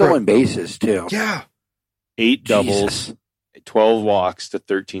 9 stolen bases too. Yeah. 8 doubles, Jesus. 12 walks to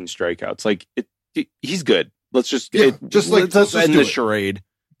 13 strikeouts. Like he's good. Let's just let's end do the it. charade.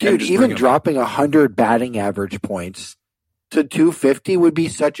 Dude, even dropping 100 batting average points to 250 would be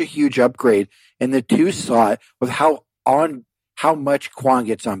such a huge upgrade in the 2 slot with how much Kwan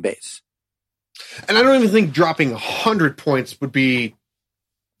gets on base. And I don't even think dropping 100 points would be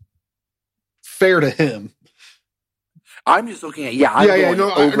fair to him. I'm just looking at I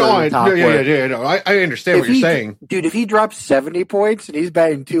understand what you're saying. Dude, if he drops 70 points and he's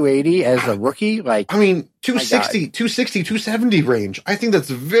batting 280 as a rookie, like, I mean, 260, 270 range. I think that's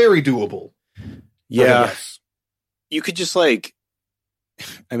very doable. Yeah. Yes. You could just with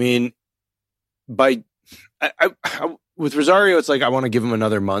Rosario, it's like I want to give him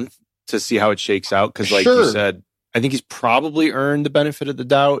another month to see how it shakes out because, like you said, I think he's probably earned the benefit of the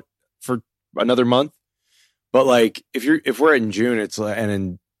doubt for another month. But like, if we're in June, it's like,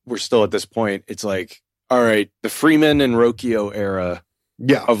 and we're still at this point, it's like, all right, the Freeman and Rocchio era,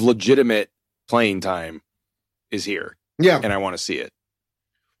 of legitimate playing time is here, and I want to see it.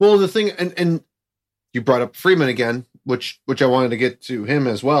 Well, the thing, and you brought up Freeman again, which I wanted to get to him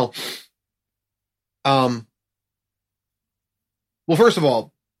as well. Well, first of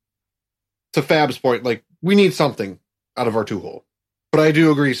all, to Fab's point, like, we need something out of our 2-hole. But I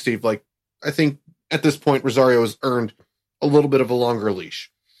do agree, Steve. Like, I think at this point, Rosario has earned a little bit of a longer leash.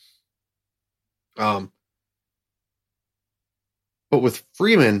 But with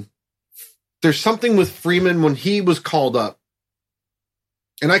Freeman, there's something with Freeman when he was called up,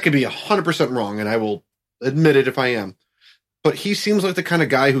 and I could be 100% wrong, and I will admit it if I am, but he seems like the kind of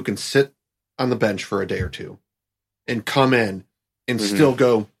guy who can sit on the bench for a day or two and come in and still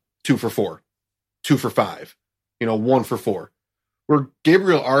go 2 for 4, 2 for 5, 1 for 4. Where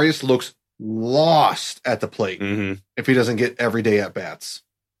Gabriel Arias looks lost at the plate if he doesn't get everyday at bats.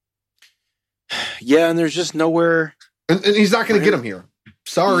 Yeah, and there's just nowhere, and he's not going to get him here.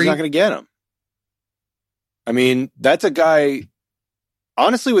 Sorry, he's not going to get him. I mean, that's a guy.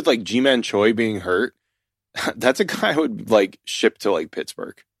 Honestly, with like G-Man Choi being hurt, That's a guy I would like ship to like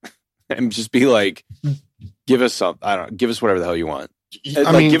Pittsburgh and just be like, give us some. I don't know, give us whatever the hell you want.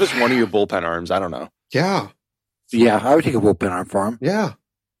 I mean, give us one of your bullpen arms. I don't know. Yeah. Yeah, I would take a bullpen arm for him. Yeah.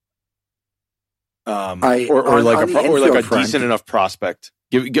 On Like the a infield front. decent enough prospect.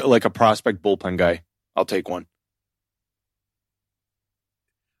 Get like a prospect bullpen guy. I'll take one.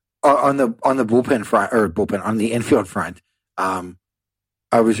 On the bullpen front on the infield front,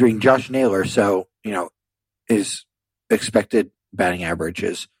 I was reading Josh Naylor, so his expected batting average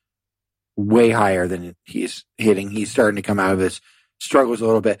is way higher than he's hitting. He's starting to come out of his struggles a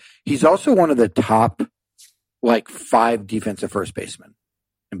little bit. He's also one of the top 5 defensive first basemen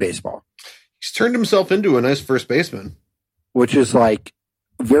in baseball. He's turned himself into a nice first baseman, which is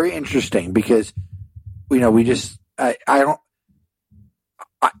very interesting because I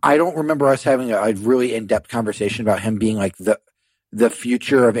don't remember us having a really in-depth conversation about him being the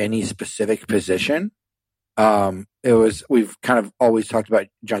future of any specific position. We've kind of always talked about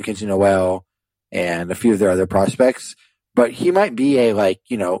Giancarlo Noel and a few of their other prospects, but he might be a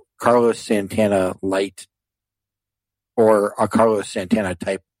Carlos Santana light or a Carlos Santana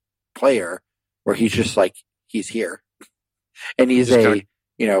type player where he's just he's here and he's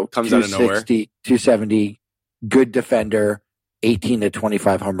comes out of nowhere. 270, good defender, 18 to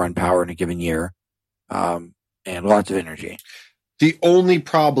 25 home run power in a given year, and lots of energy. The only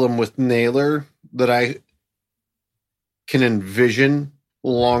problem with Naylor that I can envision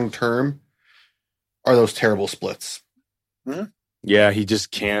long term are those terrible splits. Yeah, he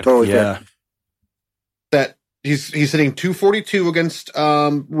just can't. Totally yeah, fair. That he's hitting 242 against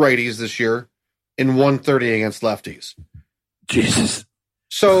righties this year and 130 against lefties. Jesus.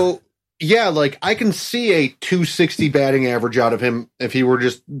 So yeah, I can see a 260 batting average out of him if he were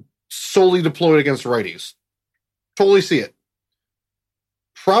just solely deployed against righties. Totally see it.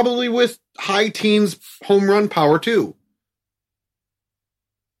 Probably with high teens home run power too.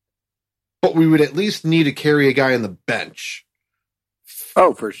 But we would at least need to carry a guy on the bench.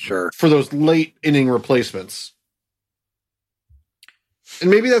 Oh, for sure. For those late inning replacements. And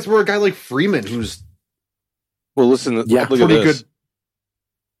maybe that's where a guy like Freeman, who's listen, look at pretty this. good.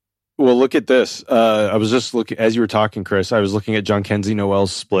 Well, look at this. I was just looking, as you were talking, Chris, I was looking at Giancarlo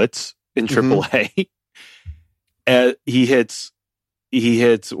Noel's splits in AAA. And he hits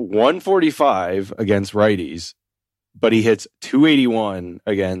 145 against righties, but he hits 281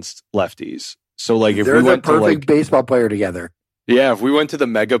 against lefties. So if they're we went the perfect baseball player together. Yeah, if we went to the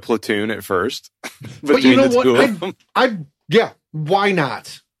mega platoon at first, But you know the two of what? them, Why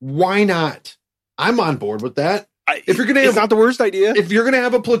not? Why not? I'm on board with that. If you're gonna it's have, not the worst idea. if you're gonna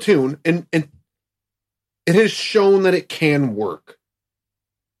have a platoon, and it has shown that it can work.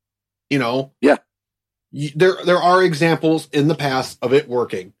 Yeah. There are examples in the past of it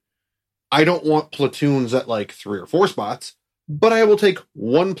working. I don't want platoons at 3 or 4 spots, but I will take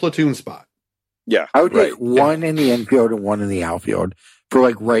one platoon spot. Yeah, I would take one in the infield and one in the outfield for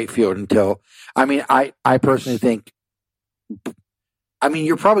right field until. I personally think.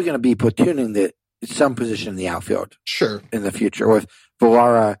 You're probably going to be platooning some position in the outfield. Sure. In the future with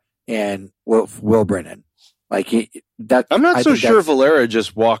Valera and Will Brennan. I'm not so sure Valera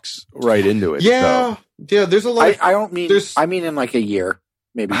just walks right into it. Yeah. though. Yeah. There's a lot. I don't mean. I mean in a year,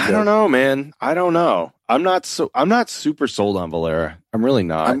 maybe. I don't know, man. I don't know. I'm not super sold on Valera. I'm really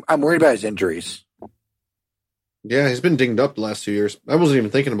not. I'm worried about his injuries. Yeah, he's been dinged up the last 2 years. I wasn't even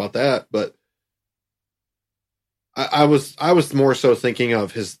thinking about that, but I was more so thinking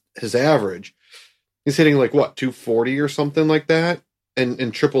of his average. He's hitting 240 or something like that, and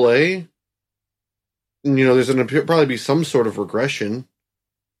in AAA. And, there's going to probably be some sort of regression.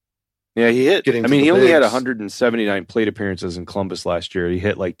 Yeah, he hit. Getting he only had bigs. 179 plate appearances in Columbus last year. He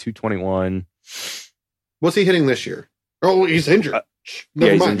hit 221. What's he hitting this year? Oh, he's injured.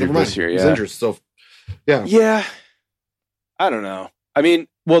 He's injured this year. He's Yeah, injured. So, yeah. Yeah. I don't know.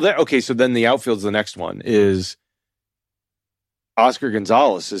 So then the outfield's the next one is Oscar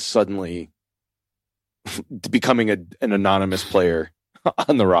Gonzalez is suddenly becoming an anonymous player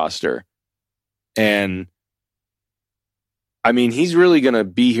on the roster. And he's really going to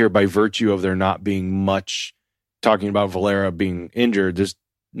be here by virtue of there not being much talking about Valera being injured. There's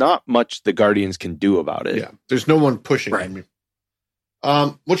not much the Guardians can do about it. Yeah. There's no one pushing Right. him.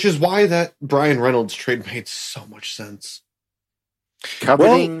 Which is why that Brian Reynolds trade made so much sense.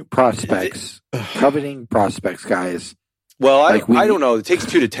 Coveting prospects. Coveting prospects, guys. Well, I don't know. It takes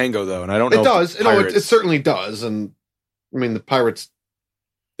 2 to tango, though, and I don't know. It does. If the Pirates, It certainly does. And the Pirates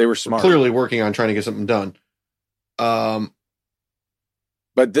they were smart. clearly working on trying to get something done. But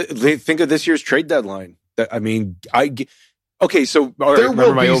they think of this year's trade deadline. Okay, so all right, There remember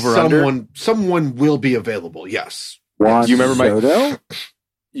will my be over under. someone will be available. Yes. Juan Do you remember my- Soto?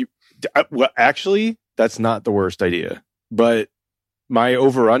 Well, actually, that's not the worst idea. But my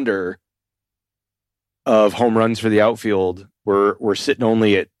over under of home runs for the outfield, we're sitting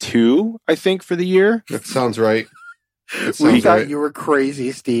only at 2, I think, for the year. That sounds right. That We sounds thought right. you were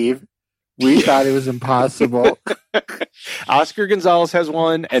crazy, Steve. We thought it was impossible. Oscar Gonzalez has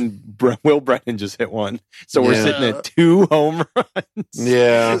 1, and Will Brennan just hit 1. So we're Yeah. sitting at 2 home runs.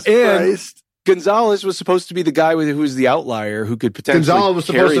 Yeah. Jesus And Christ. Gonzalez was supposed to be the guy who was the outlier who could potentially Gonzalez was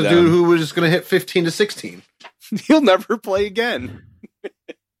carry supposed to them. do who was just going to hit 15 to 16. He'll never play again.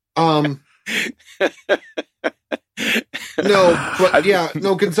 No, but yeah,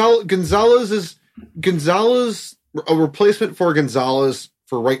 no. Gonzalez is a replacement for Gonzalez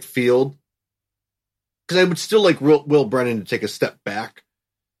for right field. Because I would still like Will Brennan to take a step back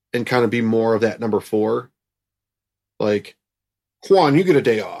and kind of be more of that number 4. Like, Juan, you get a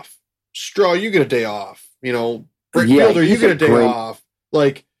day off. Straw, you get a day off. You know, right Yeah, fielder, you he's get a a day great- off.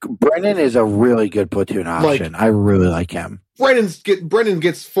 Like, Brennan is a really good platoon option. I really like him. Brennan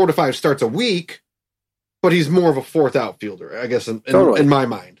gets 4 to 5 starts a week, but he's more of a 4th outfielder, I guess, in Totally. my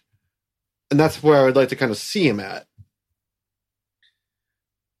mind. And that's where I would like to kind of see him at.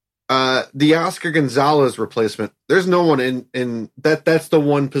 The Oscar Gonzalez replacement, there's no one in that. That's the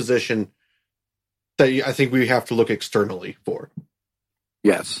one position that I think we have to look externally for.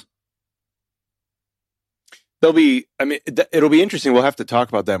 Yes. It'll be interesting. We'll have to talk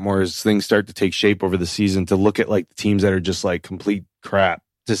about that more as things start to take shape over the season, to look at like the teams that are just like complete crap,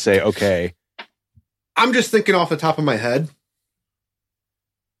 to say, okay, I'm just thinking off the top of my head.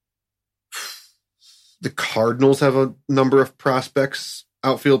 The Cardinals have a number of prospects,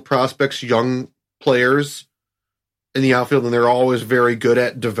 outfield prospects, young players in the outfield, and they're always very good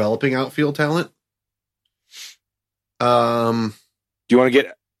at developing outfield talent. do you want to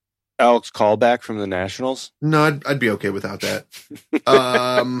get Alex Call back from the Nationals? No, I'd be okay without that.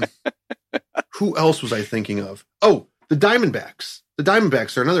 Who else was I thinking of? Oh, the Diamondbacks. The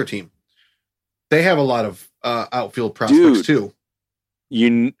Diamondbacks are another team. They have a lot of outfield prospects too.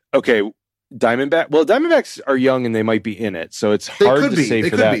 Diamondback. Well, Diamondbacks are young and they might be in it, so it's They hard could to be. say They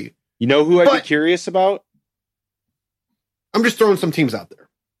for could that. be. You know who I'd be But- curious about? I'm just throwing some teams out there.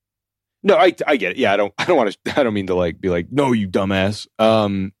 No, I get it. Yeah, I don't mean to like be like, no, you dumbass.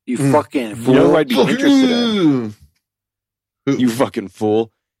 You fucking fool. You know who I'd be interested in? Who? You fucking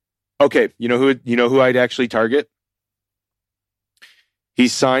fool. Okay, you know who I'd actually target?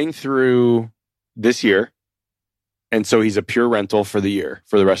 He's signed through this year, and so he's a pure rental for the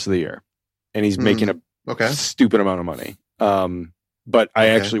rest of the year. And he's making a Okay. stupid amount of money. But I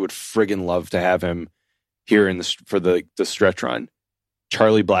Okay. actually would friggin' love to have him here for the stretch run.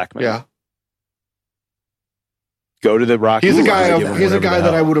 Charlie Blackmon. Yeah. Go to the Rockies. He's a and guy. give him He's a whatever guy the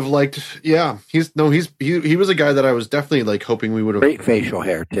that I hell. would have liked. Yeah, he was a guy that I was definitely like hoping we would have Great facial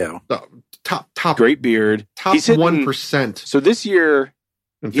hair, too. top Great beard. top He's hitting- 1%. So this year,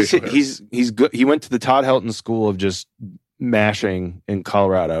 in he's facial hair. he's good. He went to the Todd Helton School of just mashing in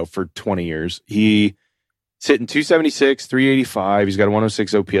Colorado for 20 years. He's hitting 276, 385. He's got a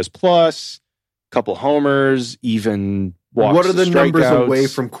 106 OPS plus, couple homers, even walks. What are the to numbers strikeouts. away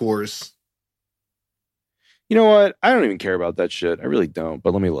from Coors? You know what? I don't even care about that shit. I really don't.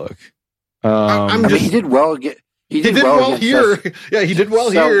 But let me look. I'm I just- mean, he did well. He did well here. against us. Yeah, he did well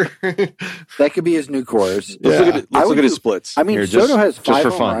So- here. That could be his new course. let's Yeah. look I would at his do- splits. I mean, here, Soto has just 5 for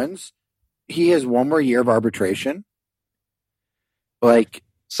home fun. runs. He has one more year of arbitration. Like,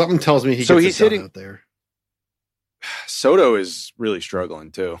 Something tells me So gets he's it done hitting- out there. Soto is really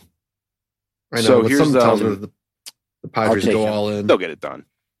struggling too. I know, So but here's something tells me the- that the Padres take go him. all in. They'll get it done.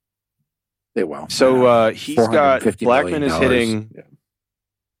 they will. So he's got $450 Blackmon is million. hitting. Yeah.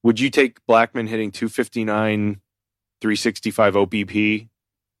 Would you take Blackmon hitting 259, 365 OBP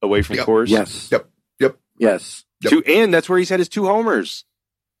away from Yep. Coors? Yes. Yep. Yes. Yep. And that's where he's had his 2 homers.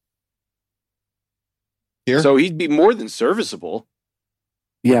 Here? So he'd be more than serviceable.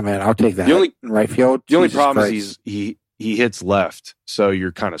 Yeah, man, I'll take that. The only- In right field. The only Jesus problem Christ. is he hits left, so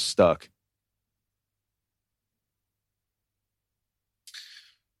you're kind of stuck.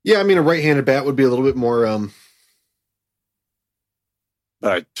 Yeah, I mean, a right-handed bat would be a little bit more.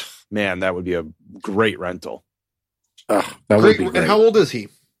 But man, that would be a great rental. Ugh, that would Great. be And great. how old is he?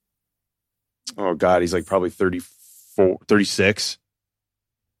 Oh God, he's like probably 34, 36.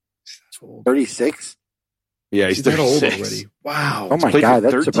 36? Yeah, he's that old 36. already. Wow. Oh my played God, for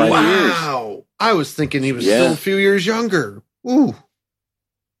that's 13 surprising. years. Wow. I was thinking he was Yeah. still a few years younger. Ooh.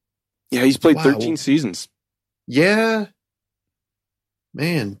 Yeah, he's played Wow. 13 seasons. Yeah.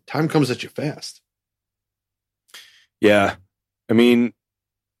 Man, time comes at you fast. Yeah. I mean,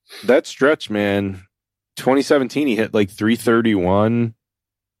 that stretch, man, 2017, he hit like 331.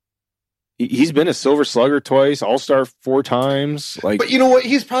 He's been a Silver Slugger twice, All-Star 4 times. Like, but you know what?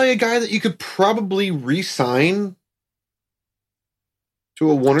 He's probably a guy that you could probably re-sign to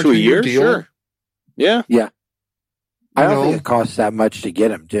a 1 or 2 year deal. Sure. Yeah. I don't think it costs that much to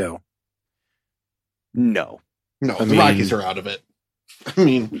get him, too. No, the Rockies are out of it. I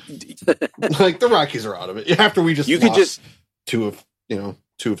mean, like the Rockies are out of it after we just lost two of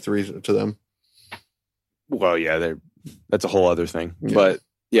 3 to them. Well, yeah, that's a whole other thing. Yeah. But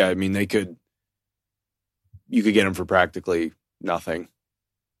yeah, I mean, you could get them for practically nothing.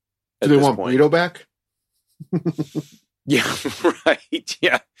 Do they want Brito back? Yeah, right.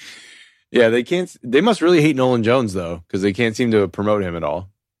 Yeah. Yeah, they can't. They must really hate Nolan Jones though, because they can't seem to promote him at all.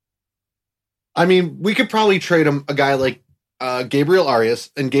 I mean, we could probably trade him a guy like Gabriel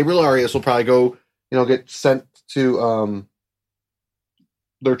Arias, and Gabriel Arias will probably go, get sent to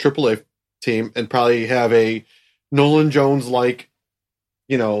their AAA team and probably have a Nolan Jones like,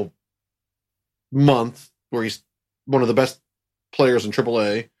 month where he's one of the best players in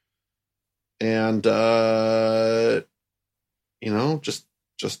AAA, and just.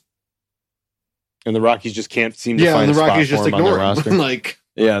 And the Rockies just can't seem to find a spot for him on their roster.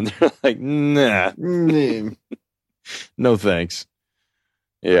 Yeah, and they're like, nah. No thanks.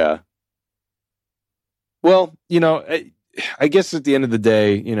 Yeah. Well, I guess at the end of the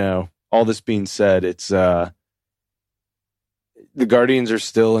day, all this being said, it's the Guardians are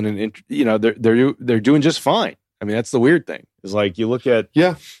still in they're doing just fine. I mean, that's the weird thing. Is like you look at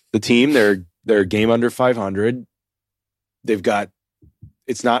the team, they're a game under 500. They've got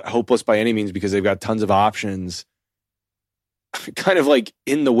it's not hopeless by any means because they've got tons of options kind of like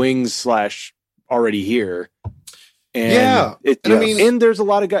in the wings / already here. And and there's a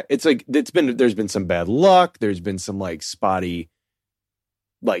lot of guys. It's like there's been some bad luck. There's been some like spotty,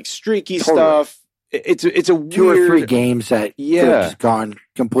 like streaky stuff. It's a 2 weird, or 3 games that could have just gone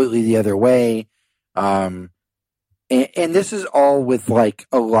completely the other way. And this is all with like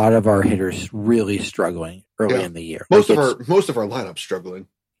a lot of our hitters really struggling early in the year. Most of our lineup struggling.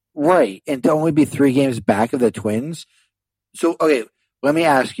 Right. And to only be 3 games back of the Twins. So, okay, let me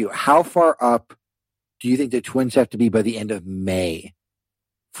ask you, how far up do you think the Twins have to be by the end of May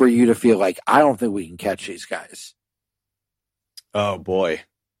for you to feel like, I don't think we can catch these guys? Oh, boy.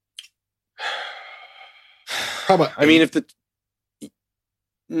 How about I mean, if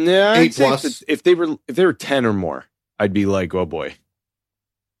they were 10 or more, I'd be like, oh boy.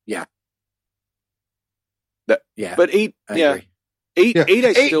 Yeah. But 8, Agree. 8,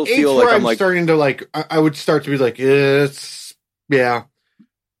 I still feel like I'm like starting to like. I would start to be like, it's yeah.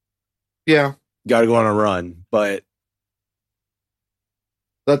 Got to go on a run, but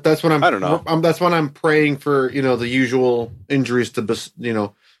that's when I don't know. That's when I'm praying for the usual injuries to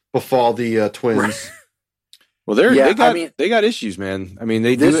befall the Twins. Well, they got issues, man. I mean,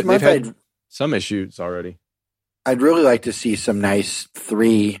 they've had some issues already. I'd really like to see some nice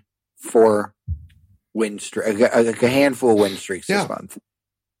 3-4 win streak, a handful of win streaks this month,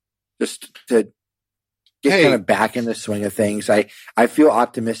 just to get kind of back in the swing of things. I feel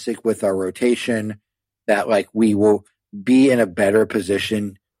optimistic with our rotation that like we will be in a better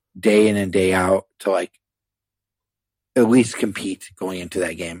position day in and day out to like at least compete going into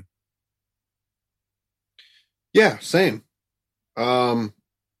that game. Yeah, same.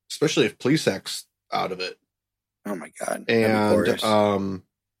 Especially if Plesac's out of it. Oh my God! And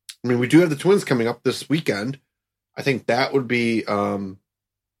I mean, we do have the Twins coming up this weekend. I think that would be,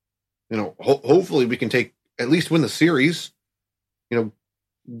 hopefully we can at least win the series.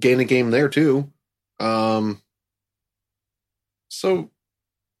 Gain a game there too. So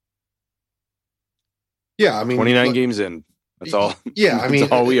yeah, I mean, 29 games in. That's all. Yeah, I mean,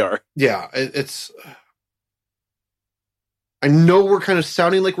 that's all we are. Yeah, it's. I know we're kind of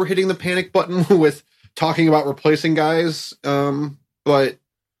sounding like we're hitting the panic button with talking about replacing guys, but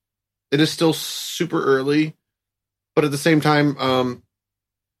it is still super early. But at the same time, I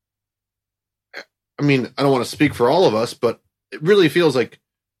mean, I don't want to speak for all of us, but it really feels like,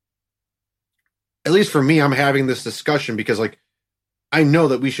 at least for me, I'm having this discussion because, like, I know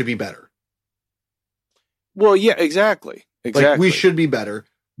that we should be better. Well, yeah, exactly. Like, we should be better.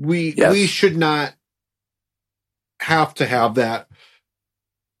 We should not have to have that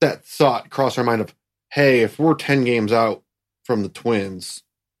thought cross our mind of, hey, if we're 10 games out from the Twins,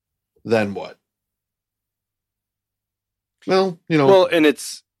 then what? Well, Well, and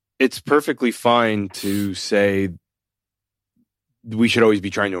it's perfectly fine to say we should always be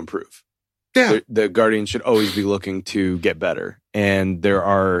trying to improve. Yeah. The Guardians should always be looking to get better. And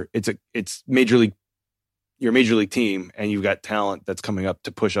it's Major League, you're a major league team and you've got talent that's coming up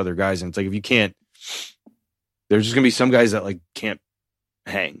to push other guys. And it's like, if you can't, there's just going to be some guys that like can't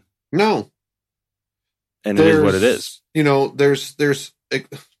hang. No. And it is what it is. You know, there's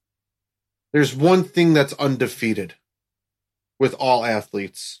one thing that's undefeated with all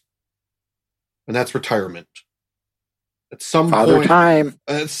athletes, and that's retirement. At some Father point, time.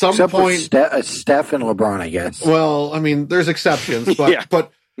 At some Except point, for Steph and LeBron, I guess. well, I mean, there's exceptions, but Yeah.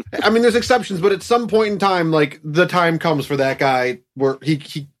 but I mean, there's exceptions, but at some point in time, like the time comes for that guy where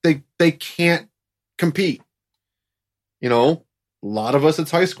they can't compete. You know, a lot of us,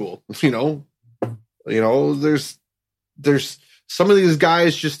 it's high school. You know, there's some of these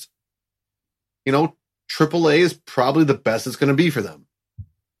guys just, you know, AAA is probably the best it's going to be for them.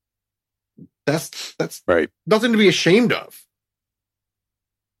 That's Right. nothing to be ashamed of.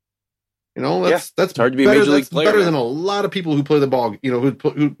 You know, that's It's hard to be a better, major league that's player. better man. than a lot of people who play the ball. You know,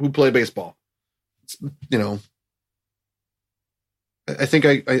 who play baseball. You know, I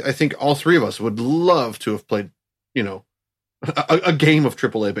think all three of us would love to have played, you know, a game of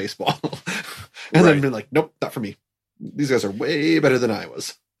AAA baseball, and then Right. been like, nope, not for me. These guys are way better than I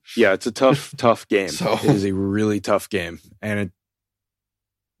was. Yeah, it's a tough game. So- It is a really tough game. And it,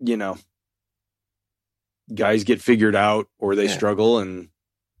 you know, guys get figured out or they Yeah. struggle, and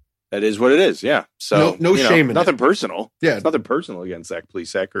that is what it is. Yeah. So No you know, shame in nothing it. personal. Yeah, It's nothing personal against Zach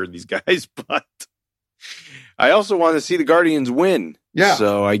Plesac or these guys, but I also want to see the Guardians win. Yeah.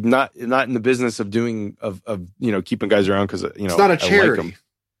 So I'm not in the business of doing of you know, keeping guys around because, you know, it's not a I like charity. 'em.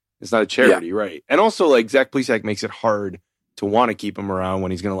 It's not a charity, right? And also, like, Zach Plesac makes it hard to want to keep him around when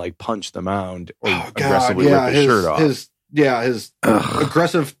he's going to like punch the mound or Oh, aggressively yeah, rip his shirt off. his Ugh.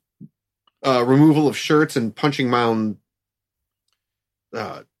 aggressive removal of shirts and punching mound.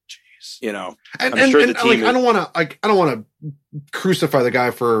 Jeez. You know, And, I'm sure the like, team I don't want to crucify the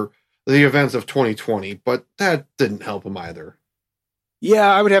guy for the events of 2020, but that didn't help him either.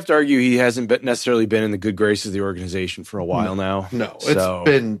 yeah, I would have to argue he hasn't necessarily been in the good graces of the organization for a while now. No, So-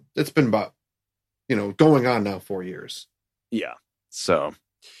 it's been about, you know, going on now 4 years. Yeah. So,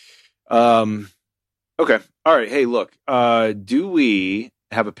 okay. All right. Hey, look, do we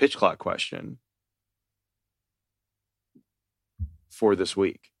have a pitch clock question for this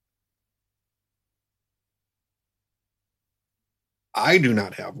week? I do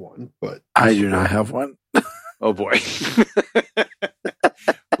not have one, but I do not have one. Oh boy.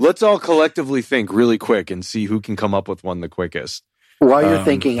 Let's all collectively think really quick and see who can come up with one the quickest. While you're Um,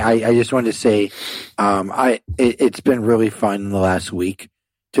 thinking, I just wanted to say, it's been really fun in the last week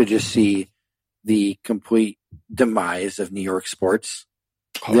to just see the complete demise of New York sports.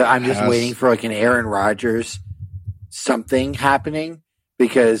 I'm just waiting for like an Aaron Rodgers something happening,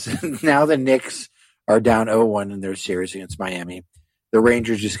 because now the Knicks are down 0-1 in their series against Miami. The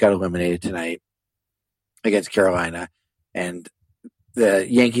Rangers just got eliminated tonight against Carolina, and the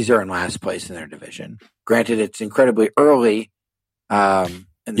Yankees are in last place in their division. Granted, it's incredibly early. In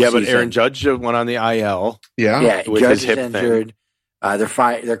the Yeah, but season. Aaron Judge went on the IL. Yeah. Yeah, with Judge his is hip thing. injured.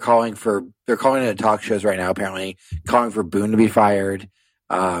 They're calling into talk shows right now. Apparently, calling for Boone to be fired.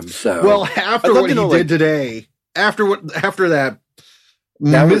 So Well, after I'd love what to he know, did like- today, after that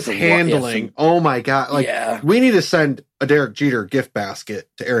That was mishandling, oh my God. Like, yeah, we need to send a Derek Jeter gift basket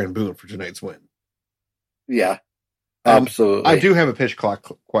to Aaron Boone for tonight's win. yeah, Um, absolutely. I do have a pitch clock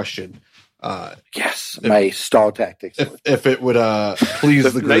question. Yes, my stall tactics. If it would please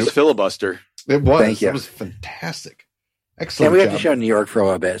the group. Nice filibuster. It was. Thank you. It was fantastic. Yeah, Excellent we job. had to show New York for a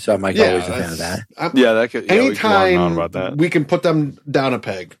little bit, so I'm like always a fan of that's- that. I'm- Yeah, that could. Yeah, we could go on and on anytime about that. we can put them down a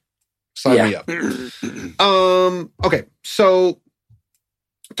peg, sign Yeah. me up. Okay, so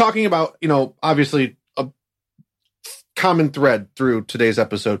talking about, you know, obviously a common thread through today's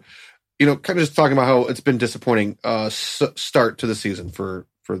episode, you know, kind of just talking about how it's been disappointing start to the season for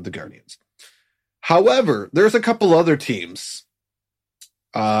the Guardians. However, there's a couple other teams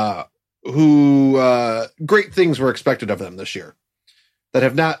who great things were expected of them this year that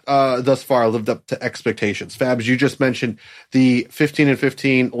have not thus far lived up to expectations. Fabs, you just mentioned the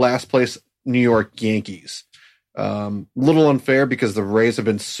 15-15 last place New York Yankees. Little unfair because the Rays have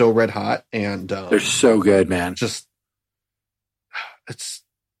been so red hot, and They're so good, man. just it's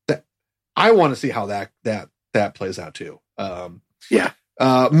that I want to see how that plays out too. Yeah.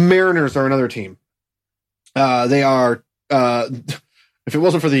 Mariners are another team. They are if it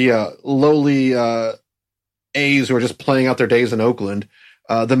wasn't for the lowly A's who are just playing out their days in Oakland,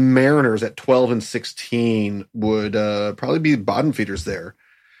 the Mariners at 12-16 would probably be bottom feeders there.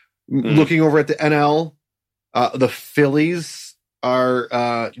 Looking over at the NL, the Phillies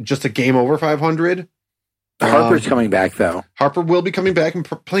are just a game over 500. Harper's coming back though. Harper will be coming back and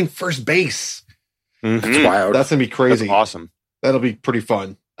playing first base. Mhm. It's wild. That's gonna be crazy. That's awesome. That'll be pretty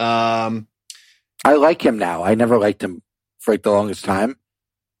fun. I like him now. I never liked him for like the longest time.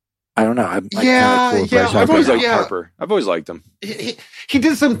 I don't know. I'm Yeah, kinda cool with yeah, Bryce I've Harper always now. liked Yeah. Harper. I've always liked him. he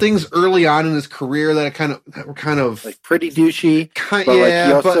did some things early on in his career that were kind of Like pretty douchey, kind, but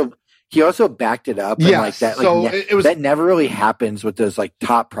yeah, like he also backed it up and Yes, like that. Like so it was- that never really happens with those like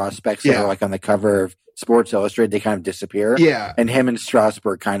top prospects that Yeah. are like on the cover of Sports Illustrated. They kind of disappear. yeah, And him and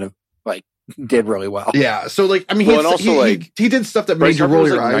Strasburg kind of like did really well. yeah. So like, I mean, Well, and also, he did stuff that Bryce made you Harper roll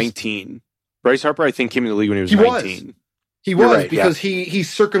was your like eyes. 19. Bryce Harper, I think, came into the league when he was He was. 19. He You're was right, because he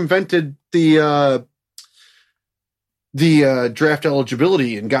circumvented the draft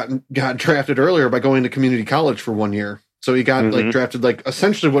eligibility and got drafted earlier by going to community college for 1 year. So he got like Mhm. drafted like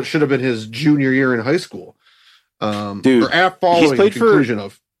essentially what should have been his junior year in high school. Dude, or at following he's played the conclusion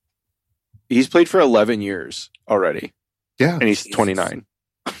of He's played for 11 years already, yeah, and he's Jesus. 29.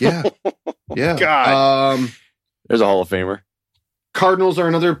 yeah, yeah. God. There's a Hall of Famer. Cardinals are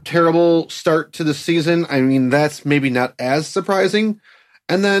another terrible start to the season. I mean, that's maybe not as surprising.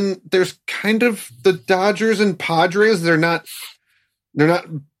 And then there's kind of the Dodgers and Padres. They're not,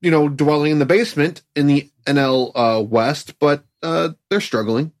 dwelling in the basement in the NL West, but they're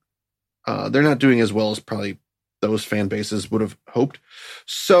struggling. They're not doing as well as probably those fan bases would have hoped.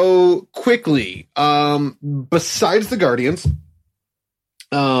 So quickly, besides the Guardians,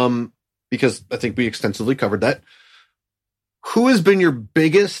 because I think we extensively covered that, who has been your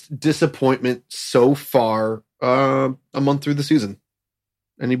biggest disappointment so far a month through the season?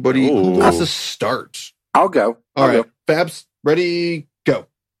 Anybody who Ooh. wants to start? I'll go. All I'll right, go. Fabs, ready, go.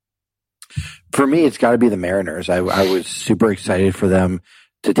 For me, it's got to be the Mariners. I was super excited for them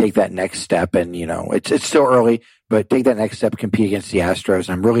to take that next step, and it's still early, but take that next step, compete against the Astros.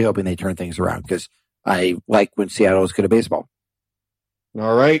 I'm really hoping they turn things around because I like when Seattle is good at baseball.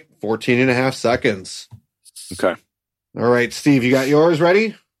 All right, 14 and a half seconds. Okay. All right, Steve, you got yours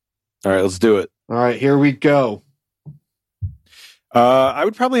ready? All right, let's do it. All right, here we go. I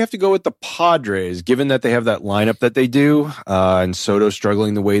would probably have to go with the Padres, given that they have that lineup that they do, and Soto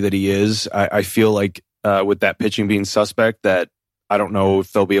struggling the way that he is. I feel like with that pitching being suspect, that I don't know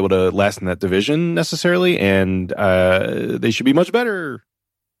if they'll be able to last in that division necessarily, and they should be much better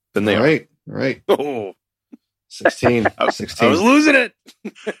than they All are. right. Oh, 16. I 16. was losing it.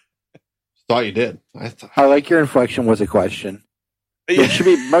 Thought you did. I like your inflection was a question. It should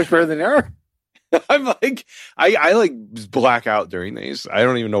be much better than they are. I'm like, I like black out during these. I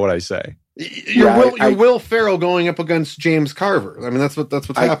don't even know what I say. Your Yeah, Will Ferrell going up against James Carver. I mean, that's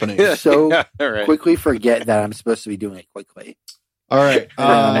what's happening. So Yeah, all right. quickly forget that I'm supposed to be doing it quickly. All right.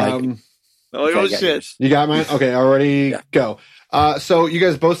 Oh, Okay, I got shit. yours. You got mine? Okay, already Yeah. go. So you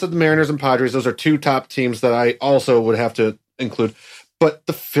guys both said the Mariners and Padres. Those are two top teams that I also would have to include. But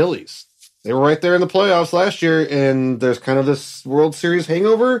the Phillies, they were right there in the playoffs last year, and there's kind of this World Series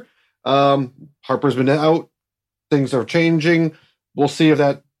hangover. Harper's been out. Things are changing. We'll see if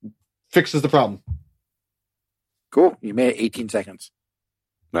that fixes the problem. Cool. You made it 18 seconds.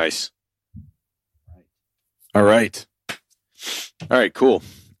 Nice. All right. All right, cool.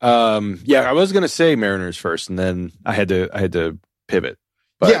 Yeah, I was gonna say Mariners first, and then I had to pivot.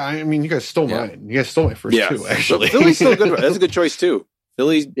 But yeah, I mean, you guys stole Yeah. mine. You guys stole my first two, actually. Philly's still good. That's a good choice too.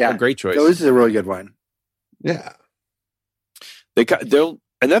 Philly's Yeah. a great choice. So this is a really good one. Yeah. They'll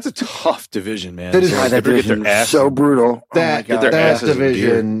and that's a tough division, man. That is- So God, if that they ever get division their ass- is so brutal. That, oh my God. their that asses in gear.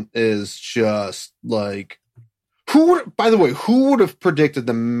 division is just like by the way, who would have predicted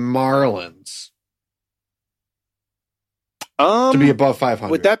the Marlins to be above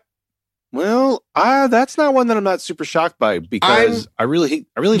 500? with that. Well, that's not one that I'm not super shocked by because I really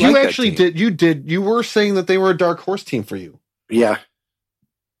you like actually that team. you were saying that they were a dark horse team for you. Yeah.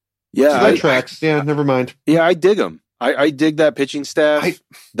 Yeah, So that tracks. Yeah, never mind. I dig them. I dig that pitching staff.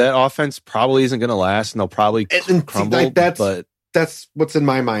 That offense probably isn't going to last, and they'll probably And crumble. like, but that's what's in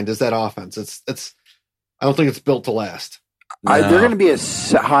my mind is that offense. It's I don't think it's built to last. They're no. going to be a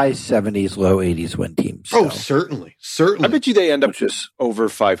high 70s, low 80s win team. So, Oh, certainly. I bet you they end up which is over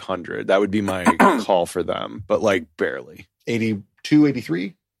 500. That would be my call for them, but like barely. 82,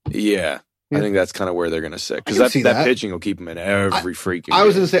 83. Yeah. I Yeah. think that's kind of where they're going to sit I because can see that that. pitching will keep them in every freaking. I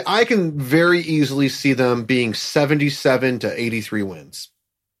was game. going to say I can very easily see them being 77 to 83 wins.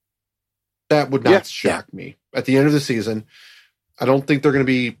 That would not Yeah. shock me at the end of the season. I don't think they're going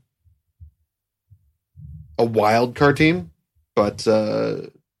to be a wild card team, but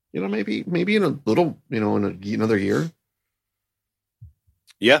maybe in a little, in another year.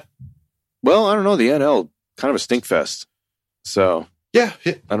 Yeah. Well, I don't know. The NL kind of a stink fest, so Yeah,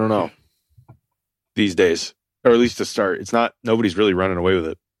 I don't know these days, or at least to start. It's not. Nobody's really running away with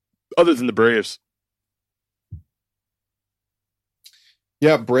it, other than the Braves.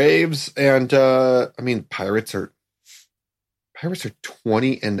 Yeah, Braves and Pirates are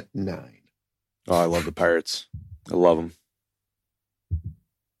 20-9. Oh, I love the Pirates. I love them.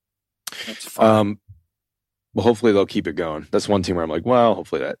 That's fun. Well, hopefully they'll keep it going. That's one team where I'm like, well,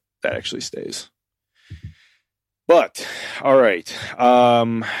 hopefully that actually stays. But all right,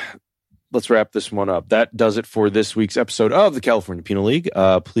 let's wrap this one up. That does it for this week's episode of the California Penal League.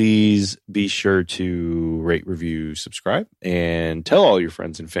 Please be sure to rate, review, subscribe, and tell all your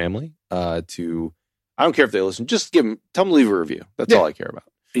friends and family to. I don't care if they listen. Just tell them to leave a review. That's all I care about.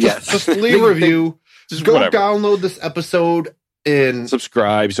 Yes, just leave a review. Just go whatever. Download this episode and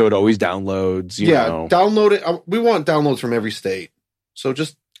subscribe so it always downloads. You know. Download it. We want downloads from every state. So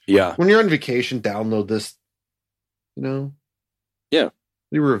just when you're on vacation, download this. Leave a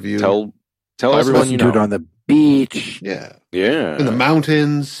review. Tell everyone you know. Do it on the beach. Yeah. In the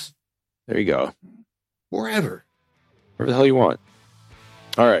mountains. There you go. Wherever the hell you want.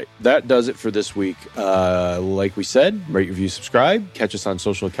 All right, that does it for this week. Like we said, rate, review, subscribe. Catch us on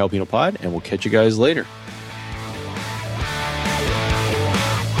social at Cal Penal Pod, and we'll catch you guys later.